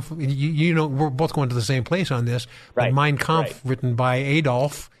Mein Kampf, we're both going to the same place on this, but Mein Kampf, written by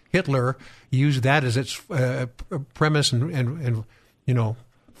Adolf Hitler, used that as its premise and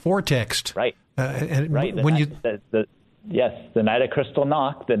foretext. Right. The night of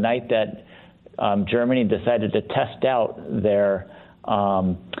Kristallnacht, the night that Germany decided to test out their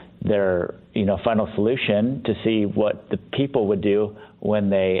final solution to see what the people would do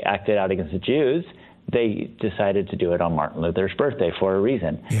when they acted out against the Jews, they decided to do it on Martin Luther's birthday for a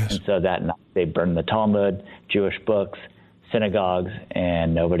reason. Yes. And so that night they burned the Talmud, Jewish books, synagogues,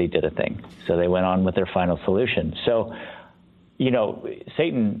 and nobody did a thing. So they went on with their final solution. So,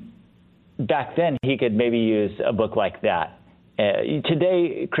 Satan, back then, he could maybe use a book like that.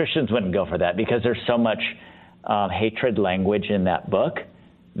 Today, Christians wouldn't go for that because there's so much hatred language in that book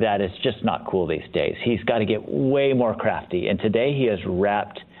that it's just not cool these days. He's got to get way more crafty. And today he has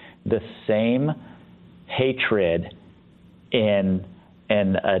wrapped the same hatred in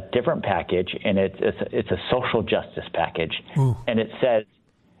a different package, and it's a social justice package. Ooh. And it says,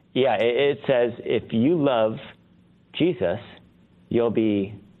 if you love Jesus, you'll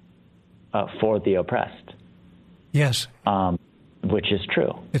be for the oppressed. Yes. Which is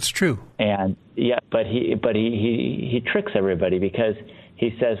true. It's true. And but he tricks everybody because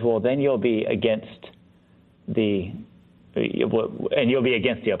he says, well, then you'll be against and you'll be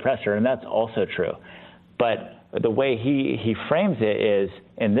against the oppressor, and that's also true. But the way he frames it is,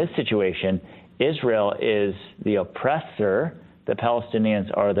 in this situation, Israel is the oppressor. The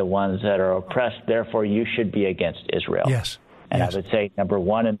Palestinians are the ones that are oppressed. Therefore, you should be against Israel. Yes. And yes. I would say number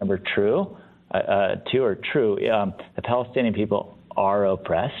one and number two are true. The Palestinian people are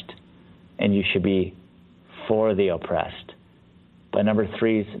oppressed, and you should be for the oppressed. But number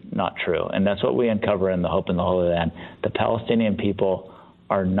three is not true, and that's what we uncover in the Hope in the Holy Land. The Palestinian people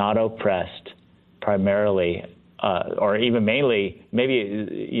are not oppressed primarily, or even mainly,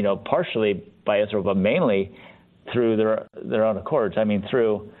 maybe partially by Israel, but mainly through their own accords. I mean,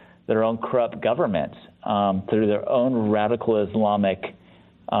 through their own corrupt governments, through their own radical Islamic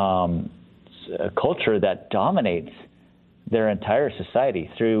culture that dominates their entire society,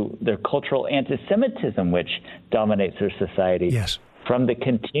 through their cultural anti-Semitism, which dominates their society. Yes. From the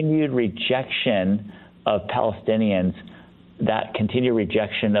continued rejection of Palestinians, that continued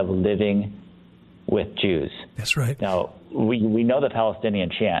rejection of living with Jews. That's right. Now, we know the Palestinian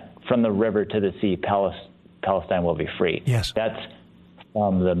chant, from the river to the sea, Palestine will be free. Yes. That's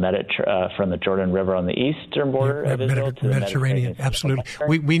from the Jordan River on the eastern border of Israel to the Mediterranean.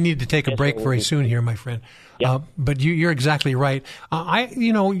 Absolutely. We need to take a break very soon here, my friend. Yeah. But you're exactly right.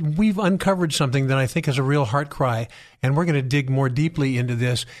 We've uncovered something that I think is a real heart cry, and we're going to dig more deeply into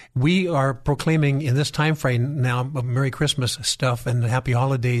this. We are proclaiming in this time frame now of Merry Christmas stuff and Happy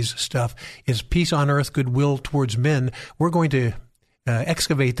Holidays stuff is peace on earth, goodwill towards men. We're going to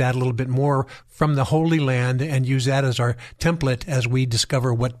excavate that a little bit more from the Holy Land and use that as our template as we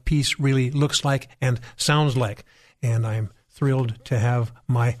discover what peace really looks like and sounds like. And I'm thrilled to have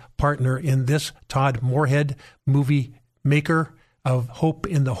my partner in this, Todd Moorhead, movie maker of Hope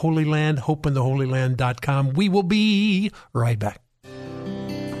in the Holy Land, hopeintheholyland.com. We will be right back.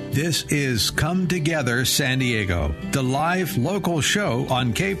 This is Come Together San Diego, the live local show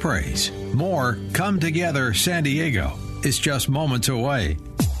on K-Praise. More Come Together San Diego is just moments away.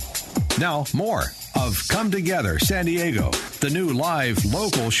 Now, more of Come Together San Diego, the new live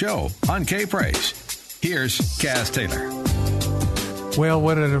local show on K-Praise. Here's Kaz Taylor. Well,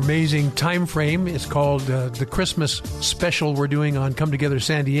 what an amazing time frame. It's called the Christmas special we're doing on Come Together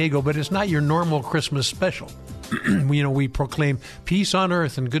San Diego, but it's not your normal Christmas special. We proclaim peace on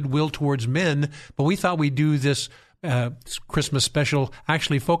earth and goodwill towards men, but we thought we'd do this Christmas special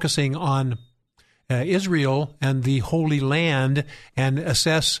actually focusing on Israel and the Holy Land and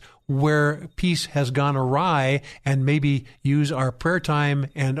assess where peace has gone awry and maybe use our prayer time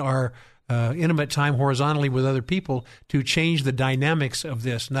and our intimate time horizontally with other people to change the dynamics of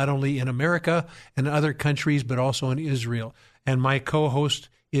this, not only in America and other countries, but also in Israel. And my co-host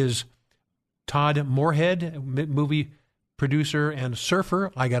is Todd Moorhead, movie producer and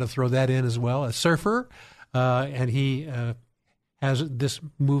surfer. I got to throw that in as well, a surfer. And he has this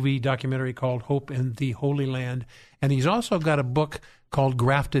movie documentary called Hope in the Holy Land. And he's also got a book called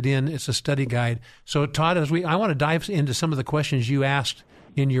Grafted In. It's a study guide. So, Todd, I want to dive into some of the questions you asked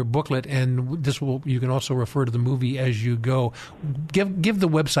in your booklet, and you can also refer to the movie as you go. Give the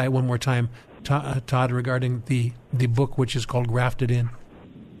website one more time, Todd, regarding the book, which is called Grafted In.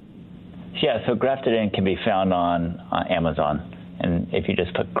 Yeah, so Grafted In can be found on Amazon. And if you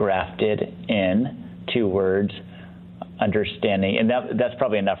just put Grafted In, 2 words, understanding, and that's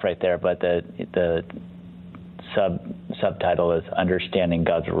probably enough right there, but the subtitle is Understanding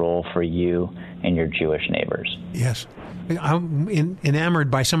God's Role for You and Your Jewish Neighbors. Yes. I'm enamored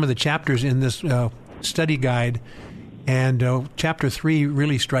by some of the chapters in this study guide, and chapter 3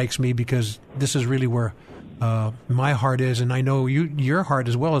 really strikes me because this is really where my heart is, and I know your heart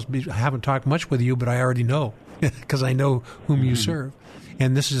as well. I haven't talked much with you, but I already know because I know whom you serve.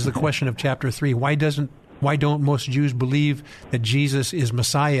 And this is the question of chapter 3. Why don't most Jews believe that Jesus is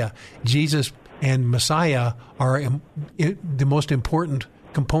Messiah? Jesus and Messiah are the most important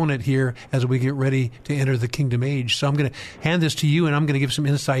component here as we get ready to enter the kingdom age. So I'm going to hand this to you, and I'm going to give some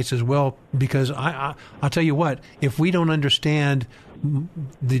insights as well, because I'll tell you what, if we don't understand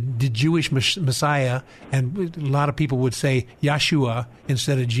the Jewish Messiah, and a lot of people would say Yeshua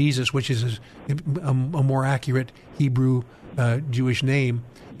instead of Jesus, which is a more accurate Hebrew Jewish name,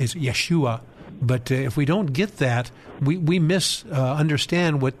 is Yeshua. But if we don't get that, we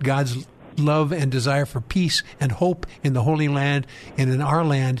misunderstand what God's love and desire for peace and hope in the Holy Land and in our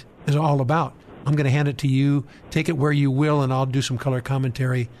land is all about. I'm going to hand it to you. Take it where you will, and I'll do some color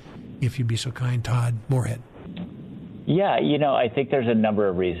commentary if you'd be so kind, Todd Moorhead. Yeah, I think there's a number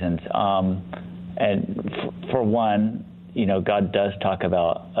of reasons. And for one, God does talk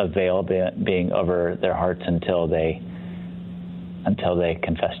about a veil being over their hearts until they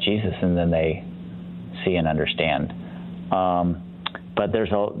confess Jesus, and then they see and understand. But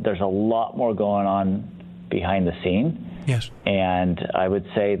there's a lot more going on behind the scene. Yes. And I would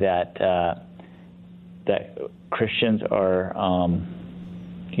say that Christians are,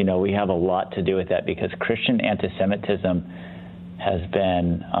 we have a lot to do with that, because Christian anti-Semitism has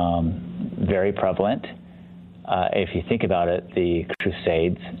been very prevalent. If you think about it, the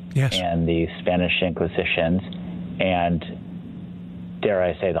Crusades and the Spanish Inquisitions and, dare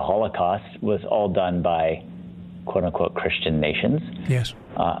I say, the Holocaust was all done by quote-unquote Christian nations. Yes.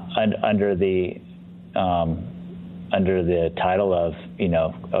 Under the title of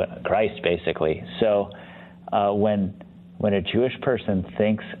Christ, basically. So when a Jewish person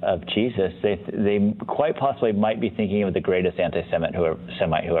thinks of Jesus, they quite possibly might be thinking of the greatest anti-Semite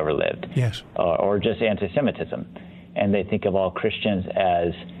who ever lived. Yes. Or just anti-Semitism, and they think of all Christians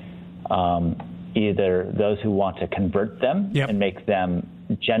as either those who want to convert them and make them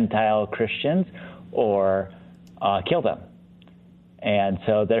Gentile Christians, or kill them. And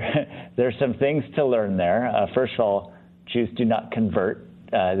so there's some things to learn there. First of all, Jews do not convert.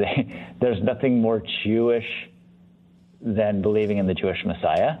 There's nothing more Jewish than believing in the Jewish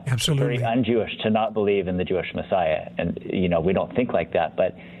Messiah. Absolutely. It's very un-Jewish to not believe in the Jewish Messiah. And, we don't think like that,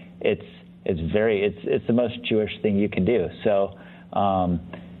 but it's the most Jewish thing you can do. So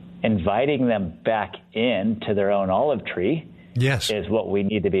inviting them back into their own olive tree is what we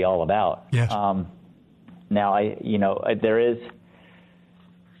need to be all about. Yes. Now,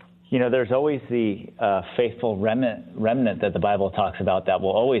 there's always the faithful remnant that the Bible talks about that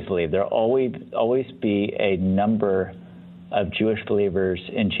will always believe. There will always be a number of Jewish believers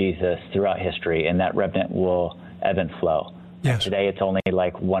in Jesus throughout history, and that remnant will ebb and flow. Yes. Today, it's only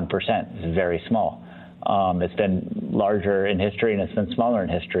like 1%. It's very small. It's been larger in history, and it's been smaller in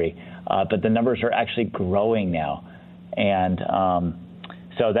history. But the numbers are actually growing now. And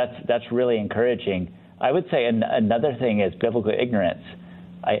so that's really encouraging. I would say another thing is biblical ignorance.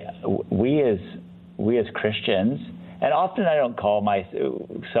 We as Christians, and often I don't call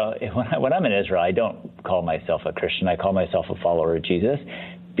so when I'm in Israel, I don't call myself a Christian. I call myself a follower of Jesus,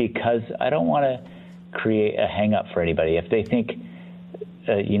 because I don't want to create a hang-up for anybody. If they think,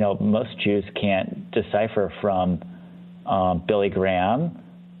 most Jews can't decipher from Billy Graham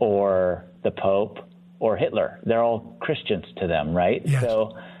or the Pope or Hitler. They're all Christians to them, right? Yes.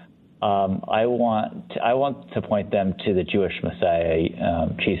 So I want to point them to the Jewish Messiah,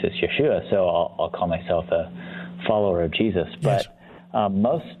 Jesus, Yeshua. So I'll call myself a follower of Jesus. Yes. But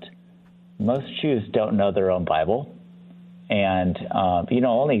most Jews don't know their own Bible, and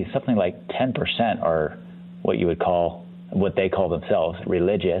only something like 10% are what they call themselves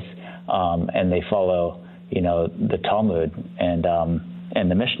religious, and they follow the Talmud and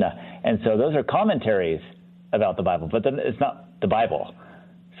the Mishnah, and so those are commentaries about the Bible, but it's not the Bible.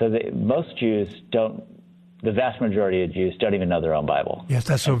 So most Jews don't. The vast majority of Jews don't even know their own Bible. Yes,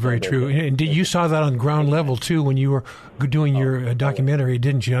 that's so very true. And you saw that on ground level, too, when you were doing your documentary,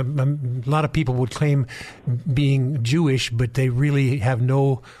 didn't you? A lot of people would claim being Jewish, but they really have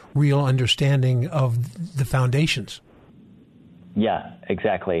no real understanding of the foundations. Yeah,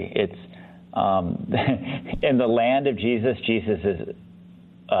 exactly. It's in the land of Jesus. Jesus is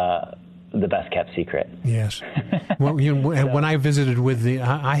the best kept secret. Yes. Well, when I visited with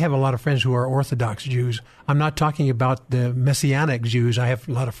I have a lot of friends who are Orthodox Jews. I'm not talking about the Messianic Jews. I have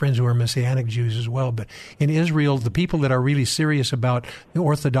a lot of friends who are Messianic Jews as well. But in Israel, the people that are really serious about the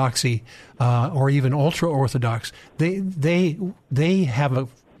Orthodoxy, or even ultra-Orthodox, they have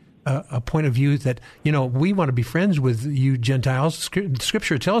a point of view that, we want to be friends with you Gentiles.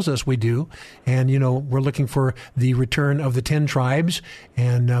 Scripture tells us we do. And, we're looking for the return of the 10 tribes.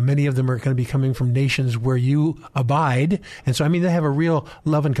 And many of them are going to be coming from nations where you abide. And so, they have a real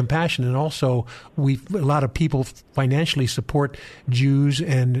love and compassion. And also, a lot of people financially support Jews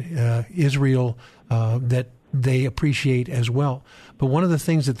and Israel that they appreciate as well. But one of the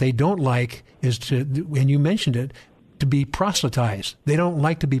things that they don't like is and you mentioned it, to be proselytized. They don't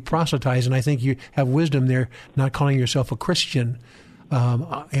like to be proselytized, and I think you have wisdom there, not calling yourself a Christian,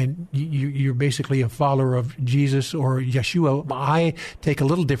 and you're basically a follower of Jesus or Yeshua. I take a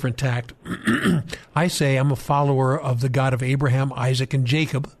little different tact. I say I'm a follower of the God of Abraham, Isaac, and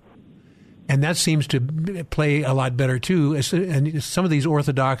Jacob. And that seems to play a lot better, too. And some of these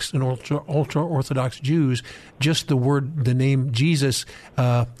Orthodox and ultra-Orthodox Jews, just the name Jesus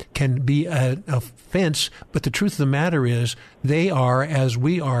can be an offense. But the truth of the matter is they are, as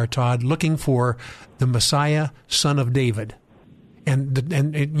we are, Todd, looking for the Messiah, son of David. And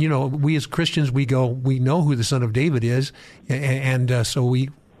we as Christians, we know who the son of David is. And so we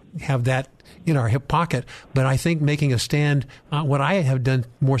have that in our hip pocket. But I think making a stand, what I have done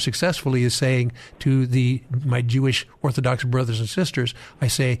more successfully is saying to my Jewish Orthodox brothers and sisters, I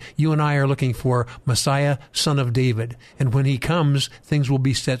say, you and I are looking for Messiah, son of David. And when he comes, things will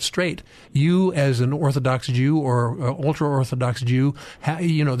be set straight. You as an Orthodox Jew or ultra-Orthodox Jew,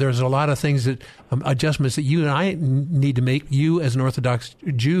 there's a lot of things adjustments that you and I need to make. You as an Orthodox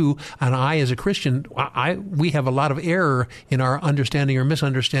Jew and I as a Christian, we have a lot of error in our understanding or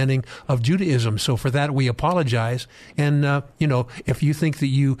misunderstanding of Judaism. So for that, we apologize. And, if you think that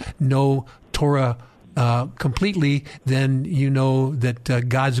you know Torah completely, then you know that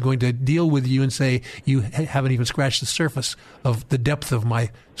God's going to deal with you and say, you haven't even scratched the surface of the depth of my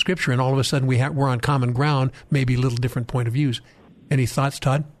Scripture. And all of a sudden, we're on common ground, maybe a little different point of views. Any thoughts,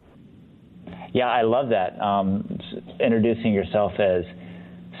 Todd? Yeah, I love that. Introducing yourself as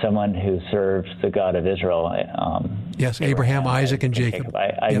someone who serves the God of Israel. Yes, Abraham, Isaac, and Jacob.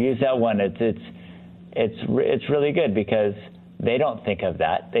 I've used that one. It's really good because they don't think of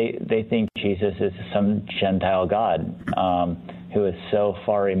that. They think Jesus is some Gentile God who is so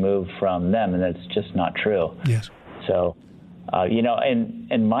far removed from them, and that's just not true. Yes. So,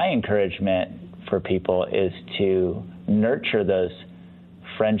 and my encouragement for people is to nurture those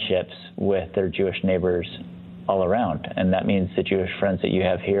friendships with their Jewish neighbors all around, and that means the Jewish friends that you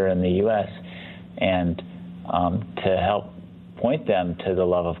have here in the U.S., and to help point them to the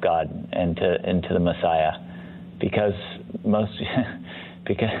love of God and to the Messiah, because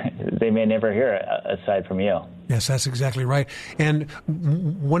they may never hear it aside from you. Yes, that's exactly right. And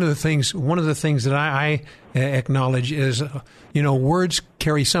one of the things that I acknowledge is, words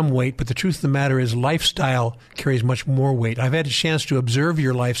carry some weight, but the truth of the matter is lifestyle carries much more weight. I've had a chance to observe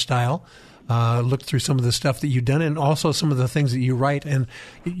your lifestyle, look through some of the stuff that you've done, and also some of the things that you write. And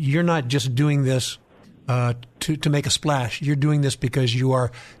you're not just doing this to make a splash. You're doing this because you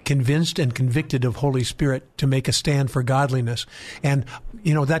are convinced and convicted of Holy Spirit to make a stand for godliness. And,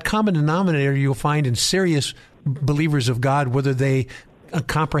 that common denominator you'll find in serious believers of God, whether they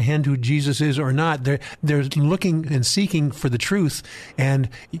comprehend who Jesus is or not, they're looking and seeking for the truth. And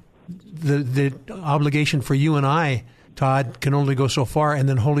the obligation for you and I, Todd, can only go so far, and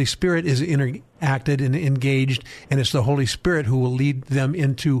then Holy Spirit is interacted and engaged, and it's the Holy Spirit who will lead them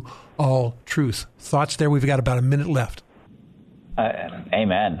into all truth. Thoughts there? We've got about a minute left.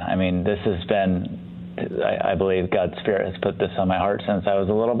 Amen. I mean, this has been, I believe God's Spirit has put this on my heart since I was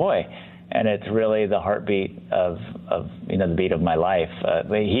a little boy, and it's really the heartbeat of the beat of my life.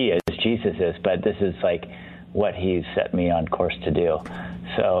 He is, Jesus is, but this is like what He's set me on course to do.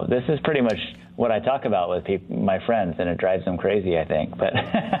 So this is pretty much what I talk about with my friends, and it drives them crazy, I think. But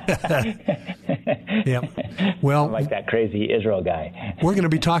yeah, well, I'm like that crazy Israel guy. We're going to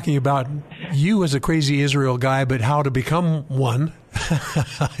be talking about you as a crazy Israel guy, but how to become one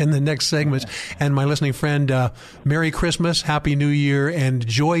in the next segments. And my listening friend, Merry Christmas, Happy New Year, and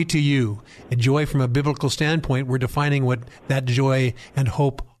joy to you. And joy from a biblical standpoint. We're defining what that joy and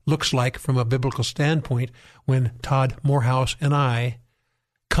hope looks like from a biblical standpoint when Todd Morehouse and I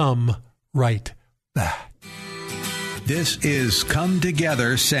come right back. This is Come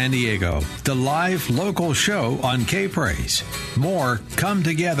Together San Diego, the live local show on K-Praise. More Come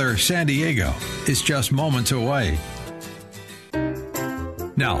Together San Diego is just moments away.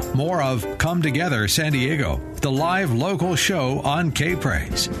 Now, more of Come Together San Diego, the live local show on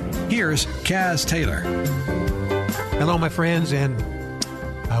K-Praise. Here's Kaz Taylor. Hello, my friends, and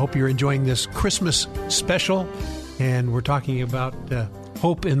I hope you're enjoying this Christmas special. And we're talking about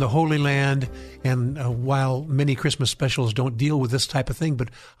hope in the Holy Land. And while many Christmas specials don't deal with this type of thing, but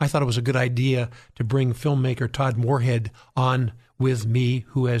I thought it was a good idea to bring filmmaker Todd Moorhead on with me,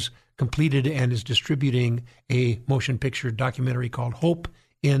 who has completed and is distributing a motion picture documentary called Hope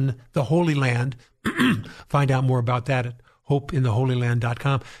in the Holy Land. Find out more about that at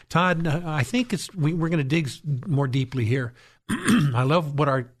hopeintheholyland.com. Todd, I think we're going to dig more deeply here. I love what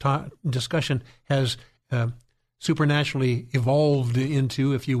our discussion has supernaturally evolved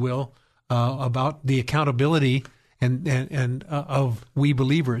into, if you will, about the accountability and of we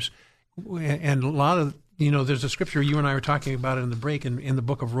believers. And a lot of, there's a scripture you and I were talking about it in the break in the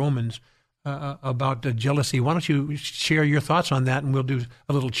book of Romans about jealousy. Why don't you share your thoughts on that, and we'll do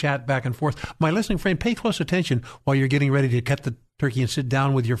a little chat back and forth. My listening friend, pay close attention while you're getting ready to cut the turkey and sit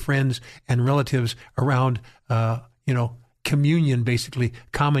down with your friends and relatives around, communion, basically,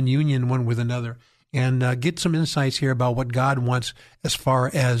 common union one with another. And get some insights here about what God wants as far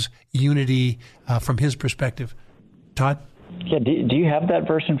as unity from His perspective. Todd? Yeah, do you have that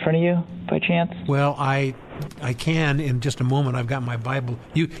verse in front of you by chance? Well, I can in just a moment. I've got my Bible.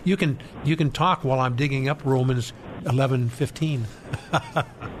 You can talk while I'm digging up Romans 11:15.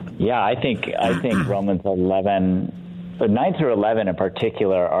 Yeah, I think Romans 11, 9 through 11 in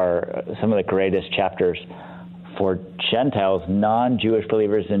particular, are some of the greatest chapters for Gentiles, non-Jewish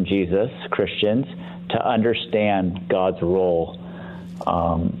believers in Jesus, Christians, to understand God's role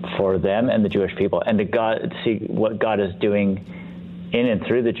for them and the Jewish people, and to see what God is doing in and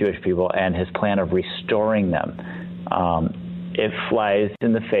through the Jewish people and His plan of restoring them. It flies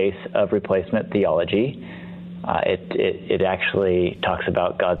in the face of replacement theology. It actually talks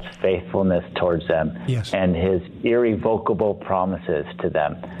about God's faithfulness towards them, yes, and His irrevocable promises to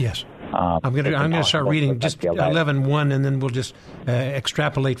them. Yes. I'm going to start reading just 11:1, and then we'll just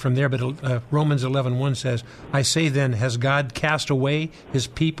extrapolate from there. But Romans 11:1 says, "I say then, has God cast away His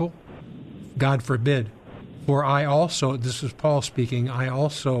people? God forbid. For I also," this is Paul speaking, "I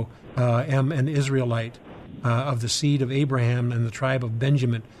also am an Israelite of the seed of Abraham and the tribe of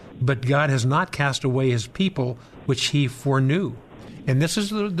Benjamin. But God has not cast away His people, which He foreknew." And this is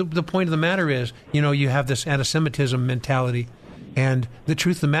the point of the matter is, you have this anti-Semitism mentality. And the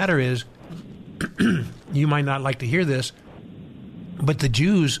truth of the matter is, you might not like to hear this, but the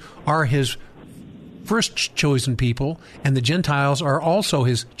Jews are His first chosen people, and the Gentiles are also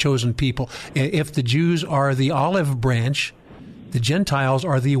His chosen people. If the Jews are the olive branch, the Gentiles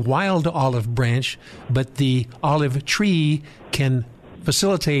are the wild olive branch, but the olive tree can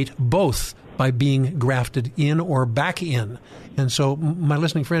facilitate both by being grafted in or back in. And so, my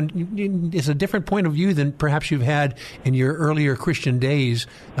listening friend, it's a different point of view than perhaps you've had in your earlier Christian days,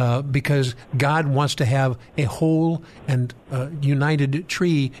 because God wants to have a whole and united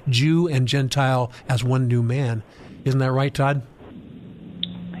tree, Jew and Gentile, as one new man. Isn't that right, Todd?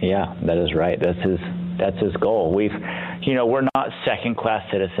 Yeah, that is right. That's his goal. We're not second-class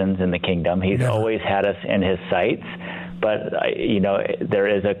citizens in the kingdom. He's always had us in His sights. But, there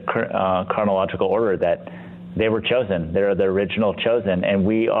is a chronological order that they were chosen. They're the original chosen, and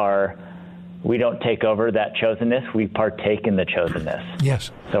we don't take over that chosenness. We partake in the chosenness. Yes.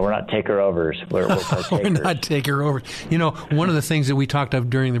 So we're not taker-overs. We're partakers. We're not taker-overs. One of the things that we talked of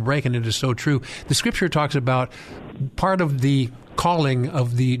during the break, and it is so true, the Scripture talks about part of the calling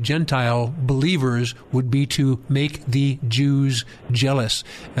of the Gentile believers would be to make the Jews jealous.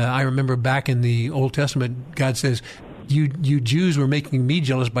 I remember back in the Old Testament, God says, You Jews were making me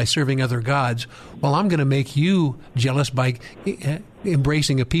jealous by serving other gods. Well, I'm going to make you jealous by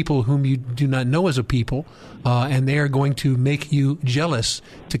embracing a people whom you do not know as a people, and they are going to make you jealous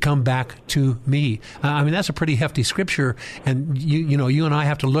to come back to me. That's a pretty hefty scripture, and you and I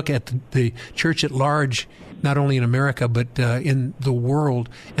have to look at the church at large, not only in America but in the world,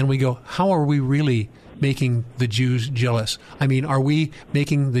 and we go, how are we really making the Jews jealous? Are we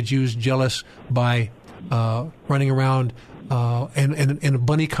making the Jews jealous by running around in a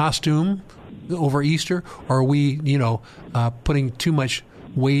bunny costume over Easter? Or are we, putting too much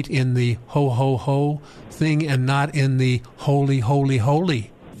weight in the ho, ho, ho thing and not in the holy, holy,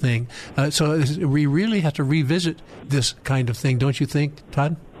 holy thing? So we really have to revisit this kind of thing, don't you think,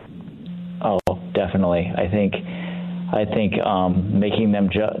 Todd? Oh, definitely. I think making them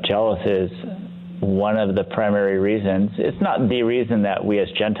jealous is one of the primary reasons. It's not the reason that we as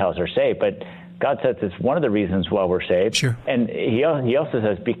Gentiles are saved, but God says it's one of the reasons why we're saved. Sure. And he also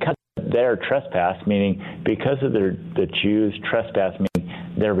says because of their trespass, meaning because of the Jews' trespass,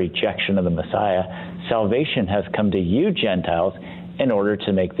 meaning their rejection of the Messiah. Salvation has come to you, Gentiles, in order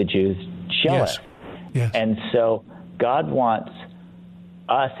to make the Jews jealous. Yes. And so God wants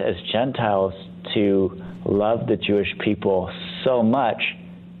us as Gentiles to love the Jewish people so much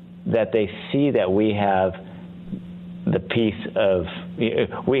that they see that we have the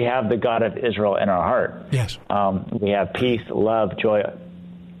we have the God of Israel in our heart. Yes. We have peace, love, joy,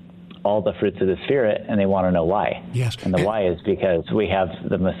 all the fruits of the Spirit, and they want to know why. Yes. And the why is because we have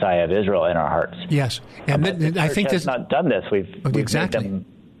the Messiah of Israel in our hearts. Yes. And I think has not done this.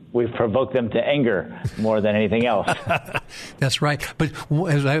 We've provoked them to anger more than anything else. That's right. But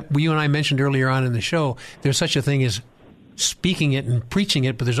as you and I mentioned earlier on in the show, there's such a thing as speaking it and preaching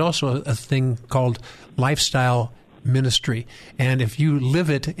it, but there's also a thing called lifestyle ministry. And if you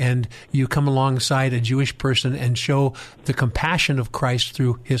live it and you come alongside a Jewish person and show the compassion of Christ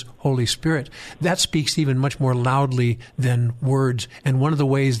through his Holy Spirit, that speaks even much more loudly than words. And one of the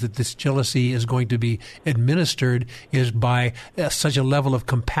ways that this jealousy is going to be administered is by such a level of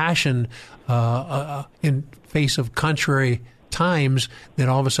compassion in face of contrary times that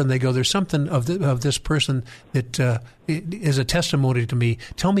all of a sudden they go, there's something of this person that is a testimony to me.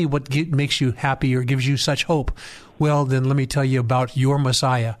 Tell me what makes you happy or gives you such hope. Well, then let me tell you about your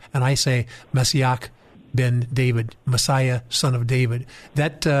Messiah. And I say, Messiach ben David, Messiah, son of David.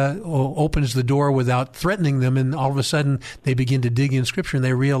 That opens the door without threatening them, and all of a sudden they begin to dig in Scripture and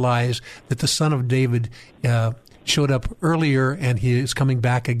they realize that the son of David showed up earlier and he is coming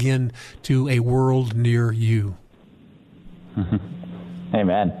back again to a world near you.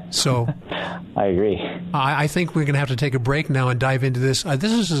 Amen. So I agree. I think we're going to have to take a break now and dive into this.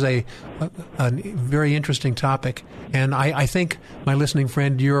 This is a very interesting topic, and I think, my listening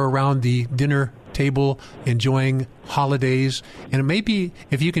friend, you're around the dinner table enjoying holidays, and it may be,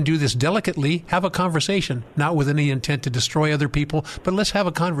 if you can do this delicately, have a conversation, not with any intent to destroy other people, but let's have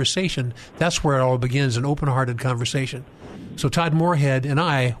a conversation. That's where it all begins, an open-hearted conversation. So Todd Moorhead and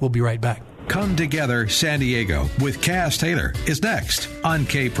I will be right back. Come Together San Diego with Cass Taylor is next on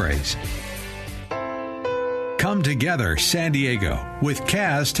K-Praise. Come Together San Diego with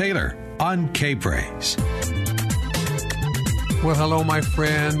Cass Taylor on K-Praise. Well, hello, my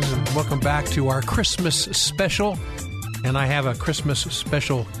friends, and welcome back to our Christmas special. And I have a Christmas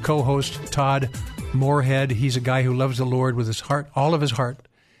special co-host, Todd Moorhead. He's a guy who loves the Lord with his heart, all of his heart.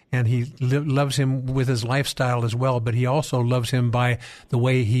 And he loves him with his lifestyle as well, but he also loves him by the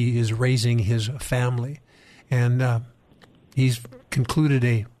way he is raising his family. And he's concluded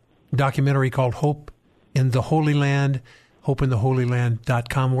a documentary called Hope in the Holy Land,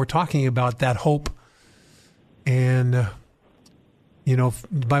 hopeintheholyland.com. We're talking about that hope. And, the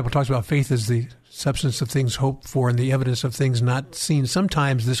Bible talks about faith as the substance of things hoped for and the evidence of things not seen.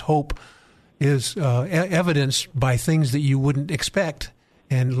 Sometimes this hope is evidenced by things that you wouldn't expect.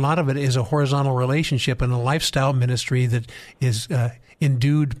 And a lot of it is a horizontal relationship and a lifestyle ministry that is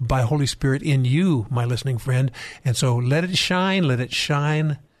endued by Holy Spirit in you, my listening friend. And so let it shine, let it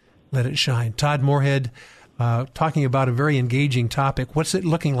shine, let it shine. Todd Moorhead, talking about a very engaging topic. What's it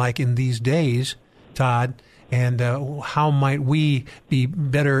looking like in these days, Todd? And how might we be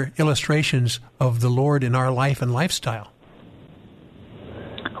better illustrations of the Lord in our life and lifestyle?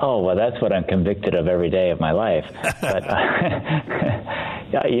 Oh, well, that's what I'm convicted of every day of my life. But,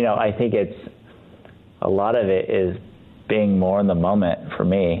 I think a lot of it is being more in the moment for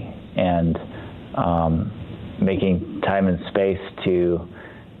me and making time and space to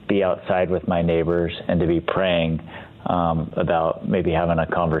be outside with my neighbors and to be praying about maybe having a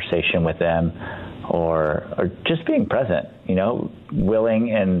conversation with them or just being present,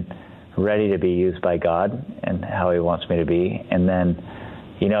 willing and ready to be used by God and how he wants me to be. And then,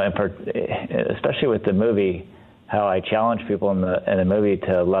 especially with the movie, how I challenge people in the movie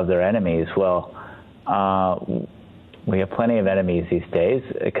to love their enemies. Well, we have plenty of enemies these days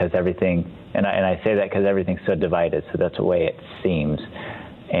because everything, and I say that because everything's so divided. So that's the way it seems,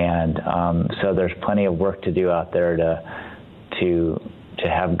 and so there's plenty of work to do out there to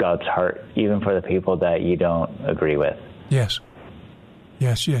have God's heart, even for the people that you don't agree with. Yes.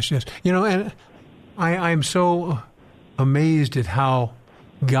 And I'm so amazed at how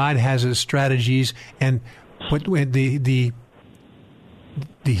God has his strategies, and what the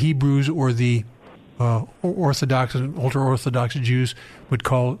Hebrews or the Orthodox and ultra-Orthodox Jews would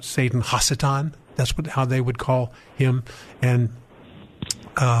call Satan Hasatan. That's how they would call him. And,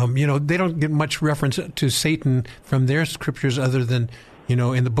 they don't get much reference to Satan from their scriptures other than,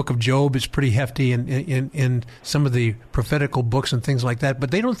 in the book of Job, it's pretty hefty, and in some of the prophetical books and things like that. But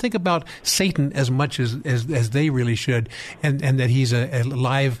they don't think about Satan as much as they really should, and that he's a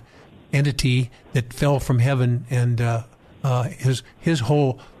live entity that fell from heaven and his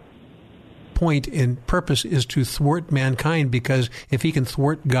whole point and purpose is to thwart mankind, because if he can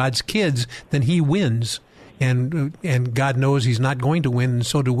thwart God's kids, then he wins. And God knows he's not going to win, and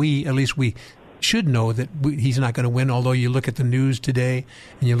so do we. At least we should know that he's not going to win, although you look at the news today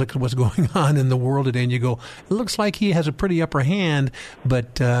and you look at what's going on in the world today and you go, it looks like he has a pretty upper hand,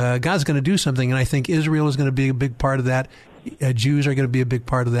 but God's going to do something. And I think Israel is going to be a big part of that. Jews are going to be a big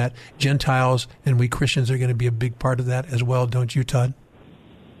part of that. Gentiles and we Christians are going to be a big part of that as well. Don't you, Todd?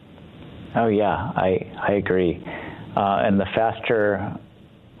 Oh, yeah, I agree. And the faster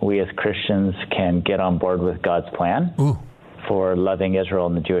we as Christians can get on board with God's plan for loving Israel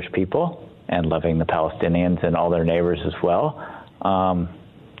and the Jewish people, and loving the Palestinians and all their neighbors as well,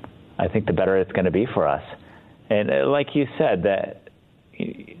 I think the better it's going to be for us. And like you said, that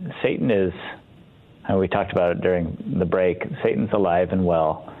Satan is, and we talked about it during the break, Satan's alive and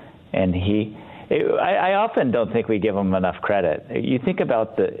well, and I often don't think we give him enough credit. You think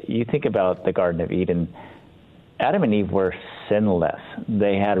about the Garden of Eden. Adam and Eve were sinless.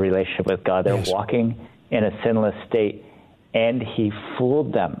 They had a relationship with God. They were walking in a sinless state, and he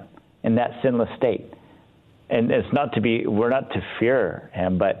fooled them in that sinless state. And we're not to fear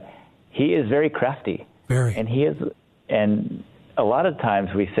him, but he is very crafty. Very. And a lot of times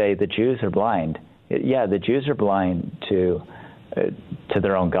we say the Jews are blind. Yeah, the Jews are blind to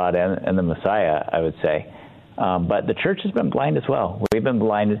their own God and the Messiah, I would say. But the church has been blind as well. We've been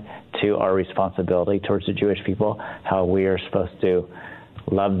blind to our responsibility towards the Jewish people, how we are supposed to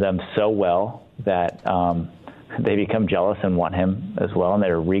love them so well that they become jealous and want him as well, and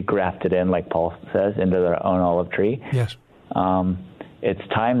they're regrafted in, like Paul says, into their own olive tree. Yes. It's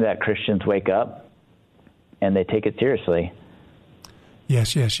time that Christians wake up and they take it seriously.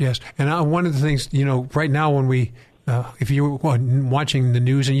 Yes. And one of the things, right now when we, if you're watching the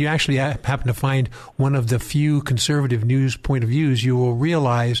news and you actually happen to find one of the few conservative news point of views, you will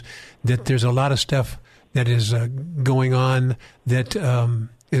realize that there's a lot of stuff that is going on that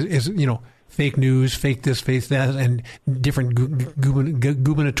is fake news, fake this, fake that, and different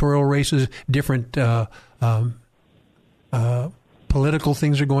gubernatorial races, different political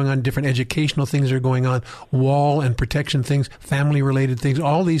things are going on, different educational things are going on, wall and protection things, family-related things,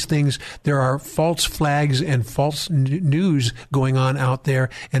 all these things. There are false flags and false news going on out there,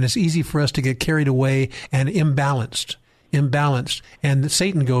 and it's easy for us to get carried away and imbalanced. And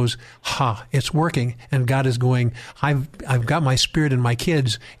Satan goes, it's working. And God is going, I've got my spirit in my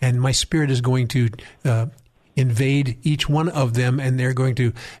kids, and my spirit is going to invade each one of them, and they're going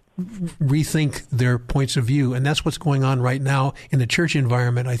to rethink their points of view. And that's what's going on right now in the church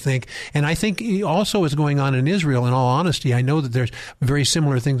environment, I think. And I think also is going on in Israel, in all honesty. I know that there's very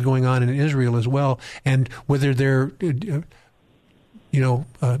similar things going on in Israel as well. And whether they're,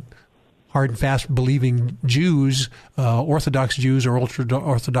 hard and fast believing Jews, Orthodox Jews or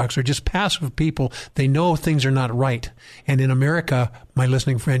ultra-Orthodox, are just passive people. They know things are not right. And in America, my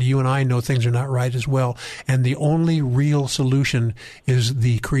listening friend, you and I know things are not right as well. And the only real solution is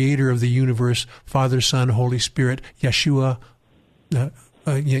the creator of the universe, Father, Son, Holy Spirit, Yeshua,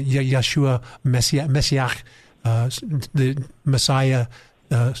 Messiah, the Messiah,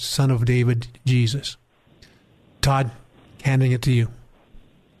 Son of David, Jesus. Todd, handing it to you.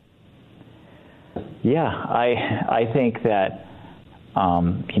 Yeah, I think that,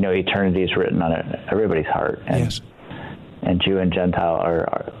 eternity is written on everybody's heart. And, yes. And Jew and Gentile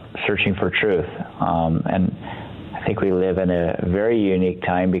are searching for truth. And I think we live in a very unique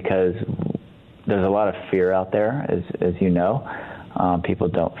time because there's a lot of fear out there, as you know. People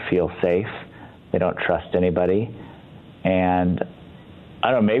don't feel safe. They don't trust anybody. And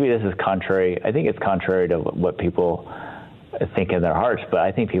I don't know, maybe this is contrary. I think it's contrary to what people think in their hearts, but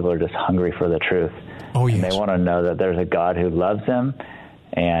I think people are just hungry for the truth. Oh, yes. And they want to know that there's a God who loves them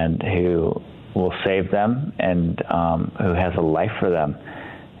and who will save them and who has a life for them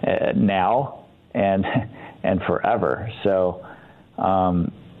now and forever. So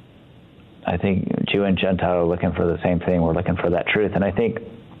I think Jew and Gentile are looking for the same thing. We're looking for that truth. And I think,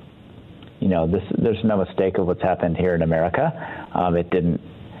 there's no mistake of what's happened here in America. It didn't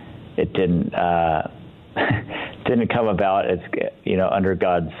come about as, under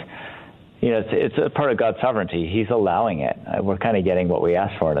God's, it's a part of God's sovereignty. He's allowing it. We're kind of getting what we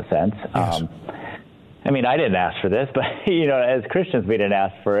asked for in a sense. Yes. I didn't ask for this, but, as Christians, we didn't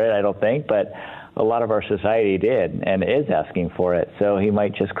ask for it, I don't think, but a lot of our society did and is asking for it. So he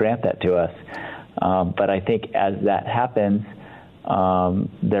might just grant that to us. But I think as that happens,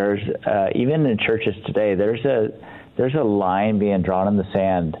 there's, even in churches today, there's a line being drawn in the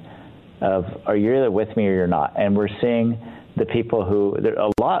sand of, are you either with me or you're not? And we're seeing the people who,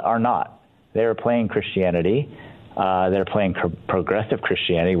 a lot are not. They're playing Christianity. They're playing progressive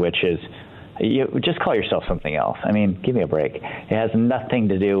Christianity, which is, you just call yourself something else. I mean, give me a break. It has nothing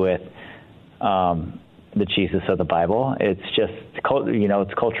to do with the Jesus of the Bible. It's just,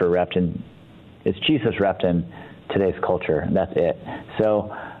 it's culture wrapped in, it's Jesus wrapped in today's culture, and that's it.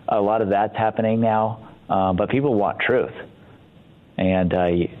 So a lot of that's happening now, but people want truth. And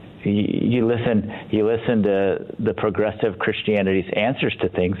you listen to the progressive Christianity's answers to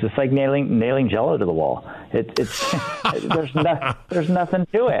things. It's like nailing Jello to the wall. There's nothing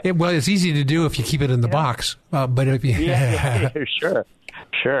to it. Well, it's easy to do if you keep it in the box. But if you sure.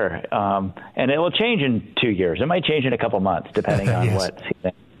 And it will change in 2 years. It might change in a couple months, depending on what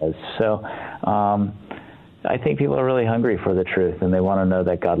CNN says. So I think people are really hungry for the truth, and they want to know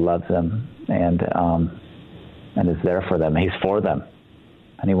that God loves them and is there for them. He's for them,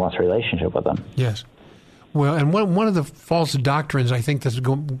 and He wants a relationship with them. Yes. Well, and one of the false doctrines I think that's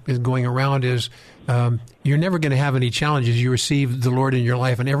going around is you're never going to have any challenges. You receive the Lord in your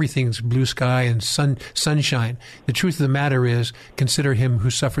life, and everything's blue sky and sunshine. The truth of the matter is, consider Him who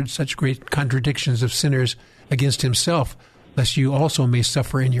suffered such great contradictions of sinners against Himself, lest you also may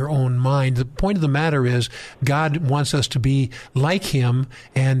suffer in your own mind. The point of the matter is, God wants us to be like Him,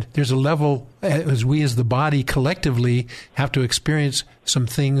 and there's a level, as we as the body collectively have to experience some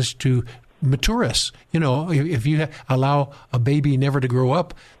things to mature us. If you allow a baby never to grow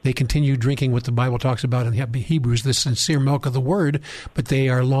up, they continue drinking what the Bible talks about in Hebrews, the sincere milk of the Word, but they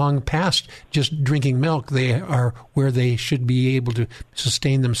are long past just drinking milk. They are where they should be able to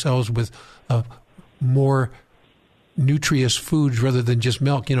sustain themselves with more nutritious foods rather than just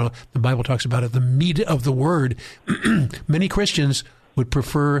milk. The Bible talks about it, the meat of the Word. Many Christians would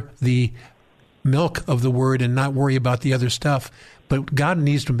prefer the milk of the Word and not worry about the other stuff. But God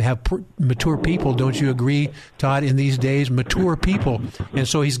needs to have mature people. Don't you agree, Todd? In these days, mature people. And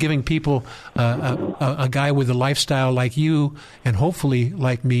so He's giving people a guy with a lifestyle like you, and hopefully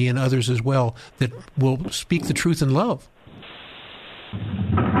like me and others as well, that will speak the truth in love.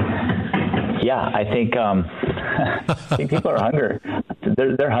 Yeah, I think people are hungry.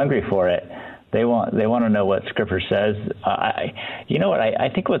 They're hungry for it. They want to know what Scripture says. I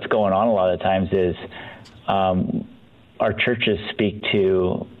think what's going on a lot of times is our churches speak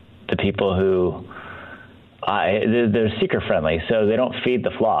to the people who they're seeker friendly, so they don't feed the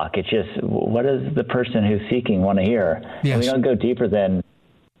flock. It's just, what does the person who's seeking want to hear? Yes. And we don't go deeper than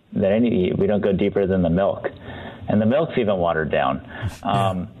we don't go deeper than the milk, and the milk's even watered down.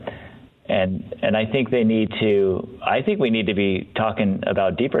 And I think we need to be talking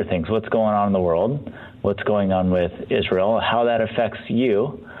about deeper things. What's going on in the world? What's going on with Israel? How that affects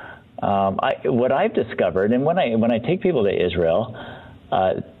you? What I've discovered, and when I take people to Israel,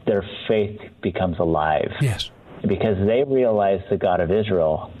 their faith becomes alive. Yes. Because they realize the God of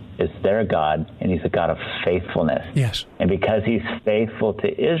Israel is their God, and He's a God of faithfulness. Yes. And because He's faithful to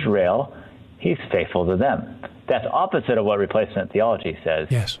Israel, He's faithful to them. That's opposite of what replacement theology says.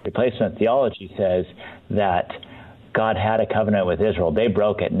 Yes. Replacement theology says that God had a covenant with Israel. They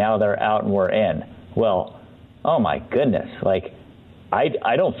broke it. Now they're out and we're in. Well, oh my goodness.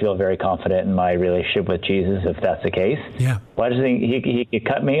 I don't feel very confident in my relationship with Jesus if that's the case. Yeah. Why does he could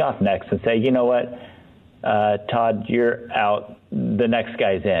cut me off next and say, you know what, Todd, you're out. The next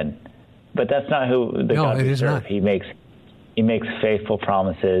guy's in. But that's not who the God we serve. He makes faithful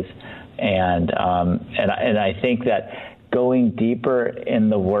promises. And I think that going deeper in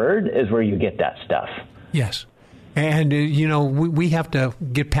the Word is where you get that stuff. Yes. And, we have to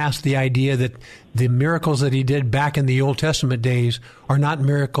get past the idea that the miracles that He did back in the Old Testament days are not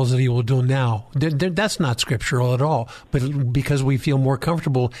miracles that He will do now. That's not scriptural at all. But because we feel more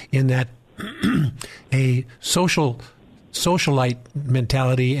comfortable in that a socialite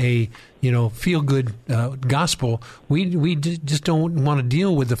mentality, a feel-good gospel, we just don't want to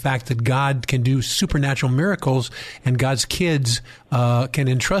deal with the fact that God can do supernatural miracles, and God's kids can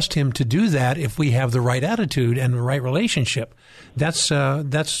entrust Him to do that if we have the right attitude and the right relationship. That's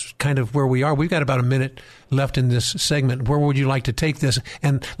kind of where we are. We've got about a minute left in this segment. Where would you like to take this?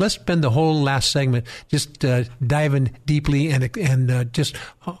 And let's spend the whole last segment just diving deeply and just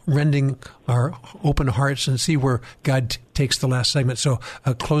rending our open hearts and see where God takes the last segment. So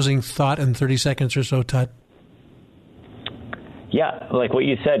a closing thought in 30 seconds or so, Todd. Yeah, like what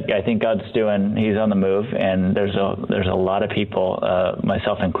you said, I think God's He's on the move, and there's a lot of people,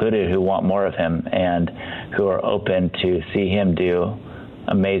 myself included, who want more of Him and who are open to see Him do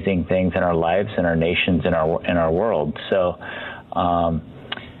amazing things in our lives, in our nations, in our world. So, I'm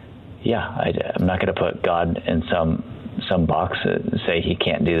not going to put God in some box and say He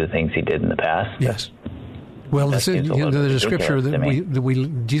can't do the things He did in the past. Yes. Well, there's a scripture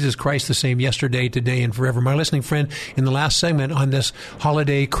that Jesus Christ the same yesterday, today, and forever. My listening friend, in the last segment on this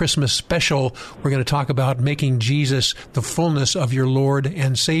holiday Christmas special, we're going to talk about making Jesus the fullness of your Lord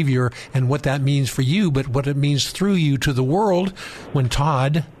and Savior and what that means for you, but what it means through you to the world when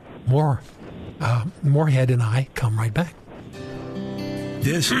Todd Moorhead and I come right back.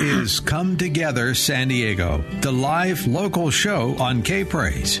 This is Come Together San Diego, the live local show on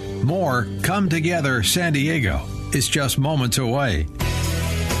K-Praise. More Come Together San Diego is just moments away.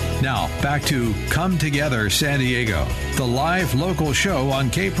 Now, back to Come Together San Diego, the live local show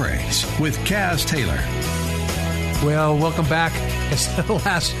on K-Praise with Kaz Taylor. Well, welcome back. It's the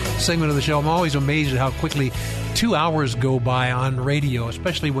last segment of the show. I'm always amazed at how quickly 2 hours go by on radio,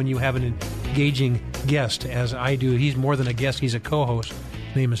 especially when you have an engaging guest, as I do. He's more than a guest, he's a co-host.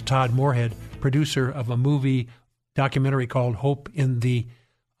 His name is Todd Moorhead, producer of a movie documentary called Hope in the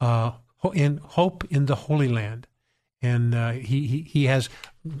Holy Land. And he has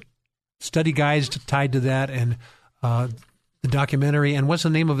study guides tied to that and the documentary. And what's the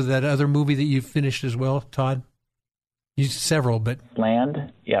name of that other movie that you finished as well, Todd? You several, but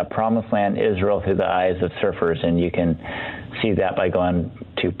Land, Promised Land, Israel through the eyes of surfers, and you can see that by going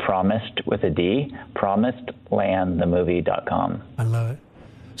to Promised with a D, promisedlandthemovie.com. I love it.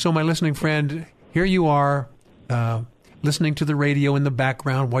 So, my listening friend, here you are, listening to the radio in the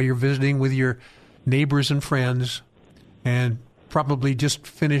background while you're visiting with your neighbors and friends, and probably just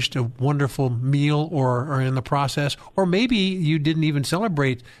finished a wonderful meal or are in the process, or maybe you didn't even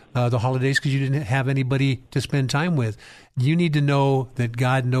celebrate the holidays because you didn't have anybody to spend time with. You need to know that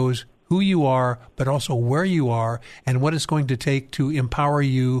God knows who you are, but also where you are and what it's going to take to empower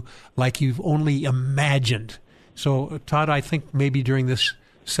you like you've only imagined. So, Todd, I think maybe during this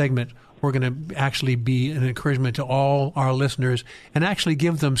segment, we're going to actually be an encouragement to all our listeners and actually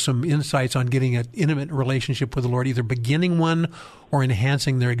give them some insights on getting an intimate relationship with the Lord, either beginning one or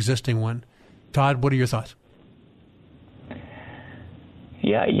enhancing their existing one. Todd, what are your thoughts?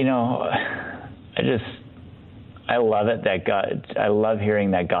 Yeah, I love it that I love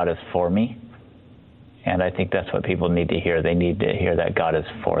hearing that God is for me. And I think that's what people need to hear. They need to hear that God is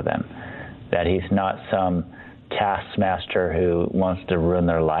for them, that he's not some taskmaster who wants to ruin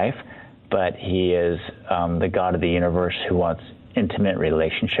their life, but he is the God of the universe who wants intimate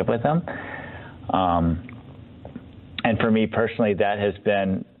relationship with them. And for me personally, that has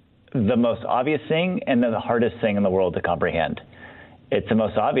been the most obvious thing and the hardest thing in the world to comprehend. It's the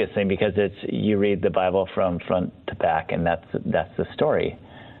most obvious thing because you read the Bible from front to back, and that's the story.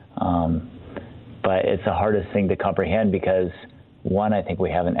 But it's the hardest thing to comprehend because, one, I think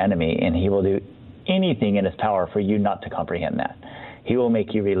we have an enemy, and he will do anything in his power for you not to comprehend that. He will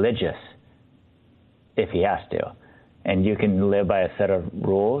make you religious if he has to. And you can live by a set of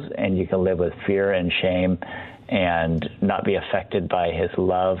rules, and you can live with fear and shame and not be affected by his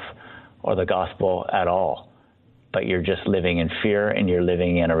love or the gospel at all. But you're just living in fear, and you're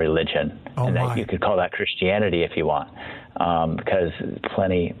living in a religion. And that you could call that Christianity if you want, because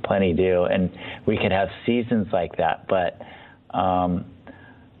plenty do. And we can have seasons like that. But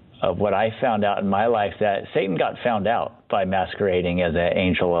of what I found out in my life, that Satan got found out by masquerading as an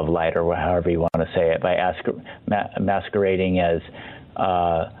angel of light, or however you want to say it, by masquerading as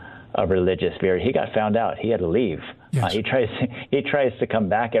a religious spirit. He got found out. He had to leave. Yes. He tries to come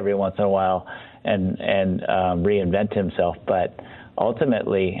back every once in a while and reinvent himself. But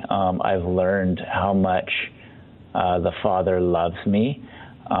ultimately, I've learned how much the Father loves me,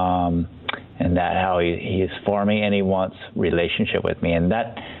 and that how he's for me, and he wants relationship with me. And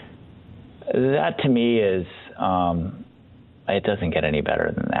that to me is, it doesn't get any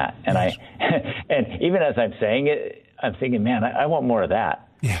better than that. And yes. And even as I'm saying it, I'm thinking, man, I want more of that.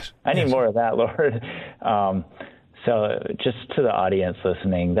 Yes. I need more of that, Lord. So just to the audience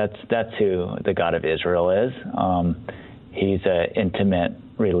listening, that's who the God of Israel is. He's an intimate,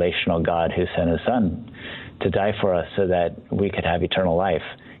 relational God who sent his son to die for us so that we could have eternal life.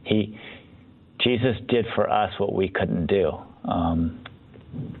 Jesus did for us what we couldn't do.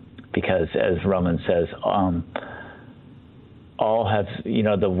 Because as Romans says, all have,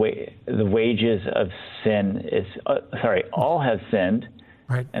 the wages of sin is, all have sinned,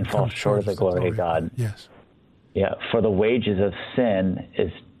 right, and fall short of the glory of God. Yes. Yeah, for the wages of sin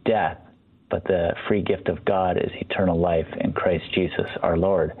is death, but the free gift of God is eternal life in Christ Jesus our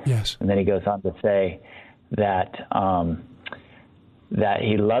Lord. Yes. And then he goes on to say that that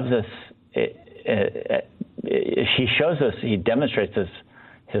he loves us. He shows us, he demonstrates us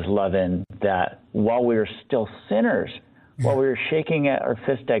his love in that while we were still sinners, while we were shaking our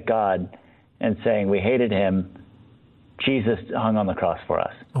fist at God and saying we hated him, Jesus hung on the cross for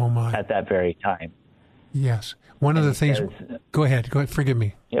us at that very time. Yes. One of the things. Go ahead. Forgive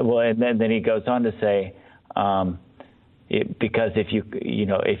me. Yeah, well, and then he goes on to say, because if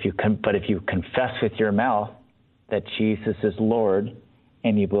you confess with your mouth that Jesus is Lord,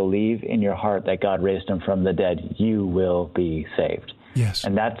 and you believe in your heart that God raised him from the dead, you will be saved. Yes.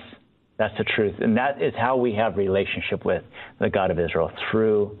 And that's the truth. And that is how we have relationship with the God of Israel,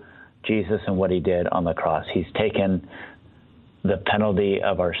 through Jesus and what he did on the cross. He's taken the penalty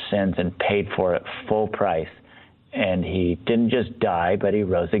of our sins and paid for it full price. And he didn't just die, but he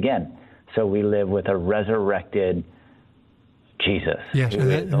rose again. So we live with a resurrected Jesus. Yes,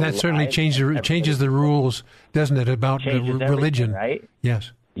 and that certainly changes the rules, doesn't it, about religion? Right?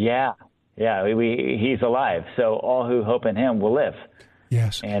 Yes. Yeah. He's alive, so all who hope in him will live.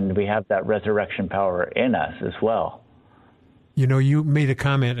 Yes. And we have that resurrection power in us as well. You know, you made a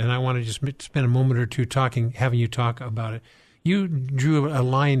comment, and I want to just spend a moment or two having you talk about it. You drew a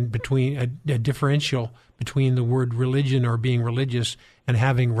line between a differential between the word religion or being religious and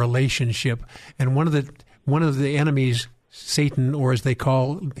having relationship. And one of the enemies, Satan, or as they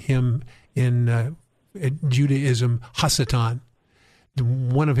call him in Judaism, Hasatan,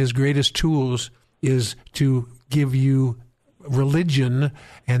 one of his greatest tools is to give you religion,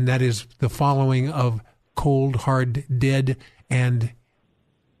 and that is the following of cold, hard, dead, and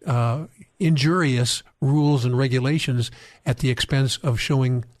injurious rules and regulations at the expense of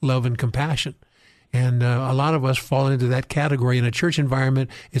showing love and compassion. And a lot of us fall into that category. In a church environment,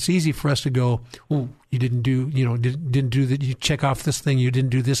 it's easy for us to go, "Oh, you didn't do that. You check off this thing. You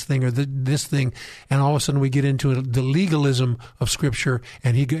didn't do this thing or this thing," and all of a sudden we get into the legalism of Scripture,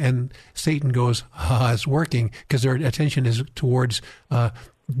 and Satan goes, "It's working," because their attention is towards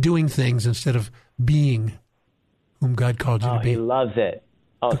doing things instead of being whom God called you to be. He loves it.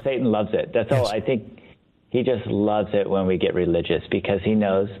 Oh, Satan loves it. That's all. I think he just loves it when we get religious, because he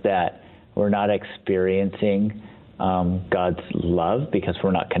knows that we're not experiencing God's love because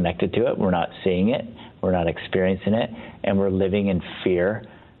we're not connected to it. We're not seeing it. We're not experiencing it. And we're living in fear.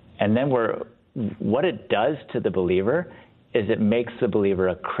 And then what it does to the believer is it makes the believer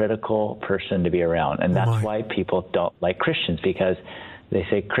a critical person to be around. And that's why people don't like Christians, because they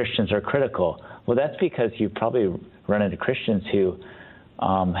say Christians are critical. Well, that's because you probably run into Christians who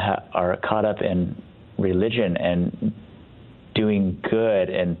are caught up in religion and doing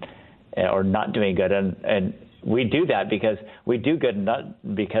good or not doing good. And we do that because we do good,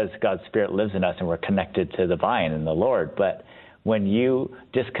 not because God's Spirit lives in us and we're connected to the vine and the Lord. But when you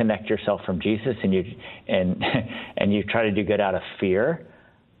disconnect yourself from Jesus and you try to do good out of fear,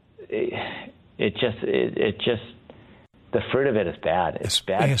 it just the fruit of it is bad. It's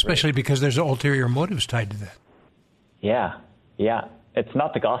bad, especially because there's ulterior motives tied to that. Yeah. It's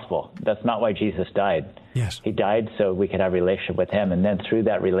not the gospel. That's not why Jesus died. Yes. He died so we could have a relationship with him. And then through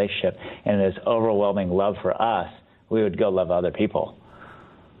that relationship and his overwhelming love for us, we would go love other people.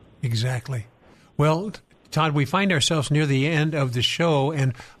 Exactly. Well, Todd, we find ourselves near the end of the show,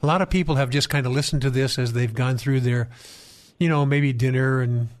 and a lot of people have just kind of listened to this as they've gone through their, maybe dinner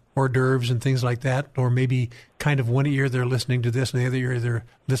and hors d'oeuvres and things like that, or maybe kind of one ear they're listening to this and the other ear they're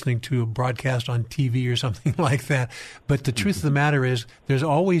listening to a broadcast on TV or something like that. But the truth of the matter is there's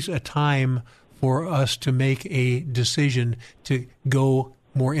always a time for us to make a decision to go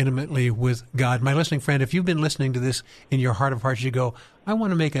more intimately with God. My listening friend, if you've been listening to this in your heart of hearts, you go, I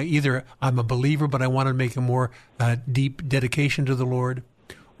want to make either I'm a believer, but I want to make a more deep dedication to the Lord,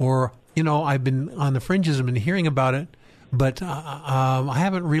 or, I've been on the fringes and been hearing about it, but I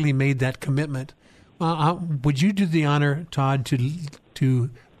haven't really made that commitment. Would you do the honor, Todd, to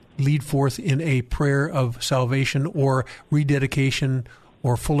lead forth in a prayer of salvation or rededication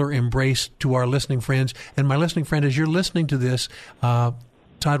or fuller embrace to our listening friends? And my listening friend, as you're listening to this,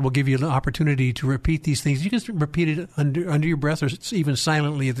 Todd will give you an opportunity to repeat these things. You can repeat it under your breath or even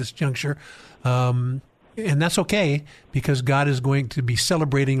silently at this juncture. And that's okay, because God is going to be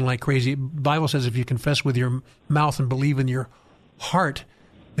celebrating like crazy. The Bible says if you confess with your mouth and believe in your heart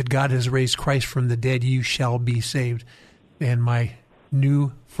that God has raised Christ from the dead, you shall be saved. And my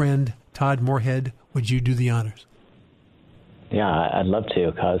new friend, Todd Moorhead, would you do the honors? Yeah, I'd love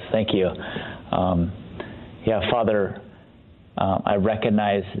to, Cos. Thank you. Father, I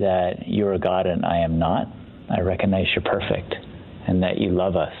recognize that you're a God and I am not. I recognize you're perfect and that you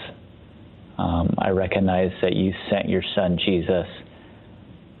love us. I recognize that you sent your son, Jesus,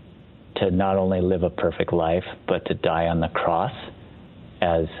 to not only live a perfect life, but to die on the cross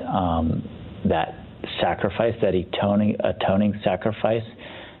as that sacrifice, that atoning sacrifice,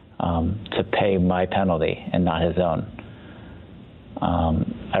 to pay my penalty and not his own.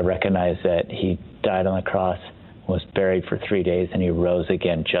 I recognize that he died on the cross, was buried for 3 days, and he rose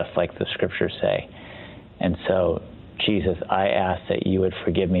again, just like the scriptures say. And so, Jesus, I ask that you would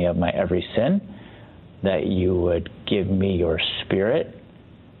forgive me of my every sin, that you would give me your Spirit,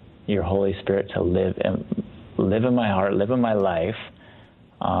 your Holy Spirit, to live in my heart, live in my life,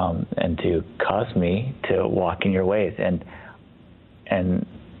 and to cause me to walk in your ways. And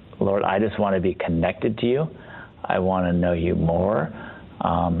Lord, I just want to be connected to you. I want to know you more.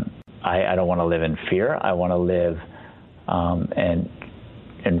 I don't want to live in fear. I want to live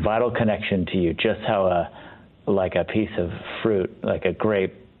in vital connection to you, just how like a piece of fruit, like a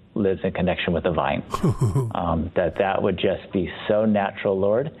grape, lives in connection with the vine. That would just be so natural,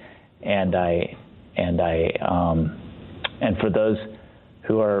 Lord. And for those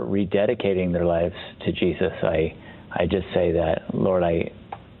who are rededicating their lives to Jesus, I just say that, Lord,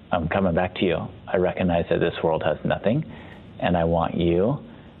 I'm coming back to you. I recognize that this world has nothing, and I want you,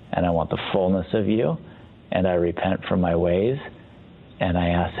 and I want the fullness of you, and I repent for my ways, and I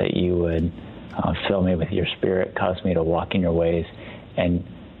ask that you would fill me with your Spirit, cause me to walk in your ways, and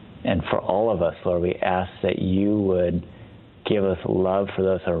for all of us, Lord, we ask that you would give us love for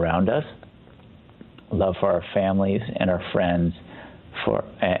those around us, love for our families and our friends,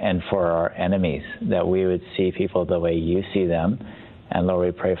 and for our enemies, that we would see people the way you see them. And Lord,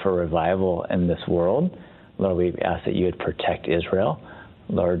 we pray for revival in this world. Lord, we ask that you would protect Israel.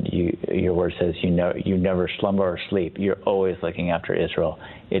 Lord, your word says you never slumber or sleep. You're always looking after Israel.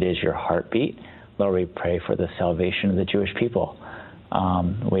 It is your heartbeat. Lord, we pray for the salvation of the Jewish people.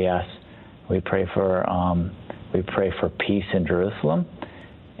 We pray for peace in Jerusalem,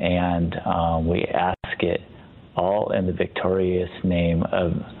 and we ask it all in the victorious name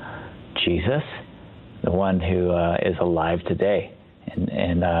of Jesus, the one who is alive today, and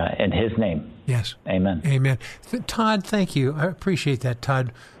in his name. Yes. Amen. Amen. Todd, thank you. I appreciate that,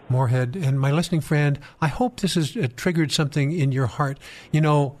 Todd Moorhead. And my listening friend, I hope this has triggered something in your heart. You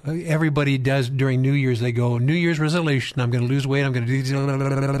know, everybody does during New Year's, they go, New Year's resolution, I'm going to lose weight, I'm going to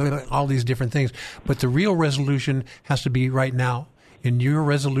do all these different things. But the real resolution has to be right now. In your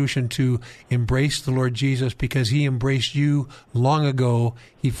resolution to embrace the Lord Jesus, because he embraced you long ago.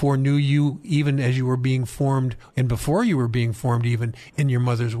 He foreknew you even as you were being formed, and before you were being formed even in your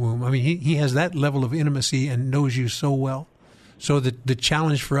mother's womb. I mean, he has that level of intimacy and knows you so well. So the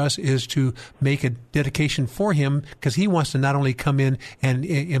challenge for us is to make a dedication for him, because he wants to not only come in and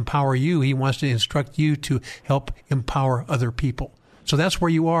empower you, he wants to instruct you to help empower other people. So that's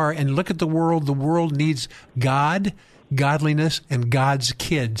where you are. And look at the world. The world needs God, godliness, and God's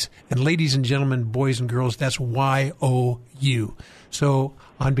kids. And ladies and gentlemen, boys and girls, that's YOU. So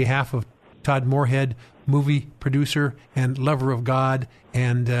on behalf of Todd Moorhead, movie producer and lover of God,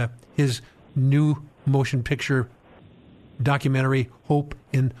 and his new motion picture documentary, Hope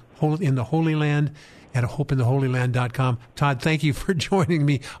in the Holy Land, at hopeintheholyland.com. Todd, thank you for joining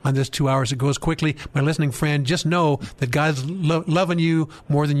me on this 2 hours. It goes quickly. My listening friend, just know that God's loving you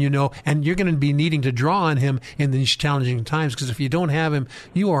more than you know, and you're going to be needing to draw on him in these challenging times, because if you don't have him,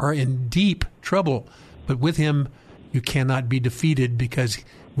 you are in deep trouble. But with him, you cannot be defeated, because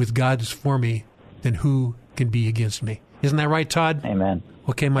with God is for me, then who can be against me? Isn't that right, Todd? Amen.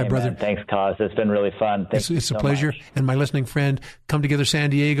 Okay, my brother. Thanks, Cause. It's been really fun. It's a pleasure. Much. And my listening friend, Come Together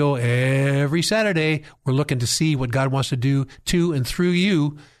San Diego every Saturday. We're looking to see what God wants to do to and through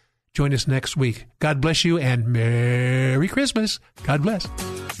you. Join us next week. God bless you, and Merry Christmas. God bless.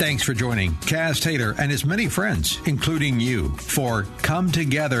 Thanks for joining Kaz Taylor and his many friends, including you, for Come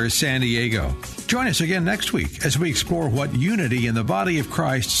Together San Diego. Join us again next week as we explore what unity in the body of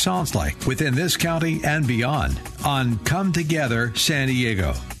Christ sounds like within this county and beyond on Come Together San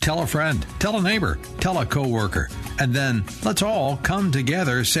Diego. Tell a friend, tell a neighbor, tell a coworker, and then let's all come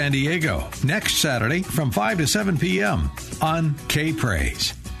together San Diego next Saturday from 5 to 7 p.m. on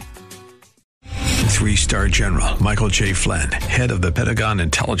K-Praise. 3-star General Michael J. Flynn, head of the Pentagon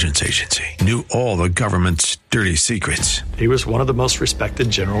Intelligence Agency, knew all the government's dirty secrets. He was one of the most respected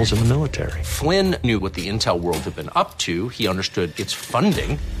generals in the military. Flynn knew what the intel world had been up to. He understood its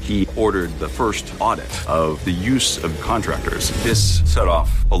funding. He ordered the first audit of the use of contractors. This set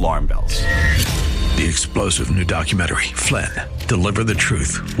off alarm bells. The explosive new documentary, Flynn, Deliver the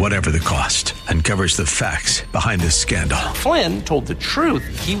Truth, Whatever the Cost, uncovers the facts behind this scandal. Flynn told the truth.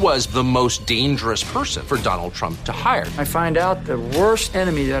 He was the most dangerous person for Donald Trump to hire. I find out the worst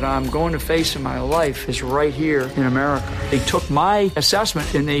enemy that I'm going to face in my life is right here in America. They took my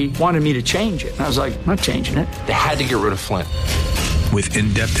assessment and they wanted me to change it. And I was like, I'm not changing it. They had to get rid of Flynn. With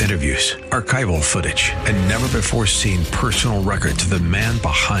in-depth interviews, archival footage, and never-before-seen personal records of the man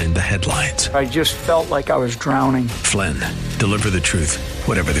behind the headlines. I just felt like I was drowning. Flynn, Deliver the Truth,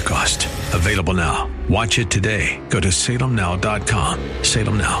 Whatever the Cost. Available now. Watch it today. Go to salemnow.com.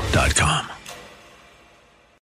 salemnow.com.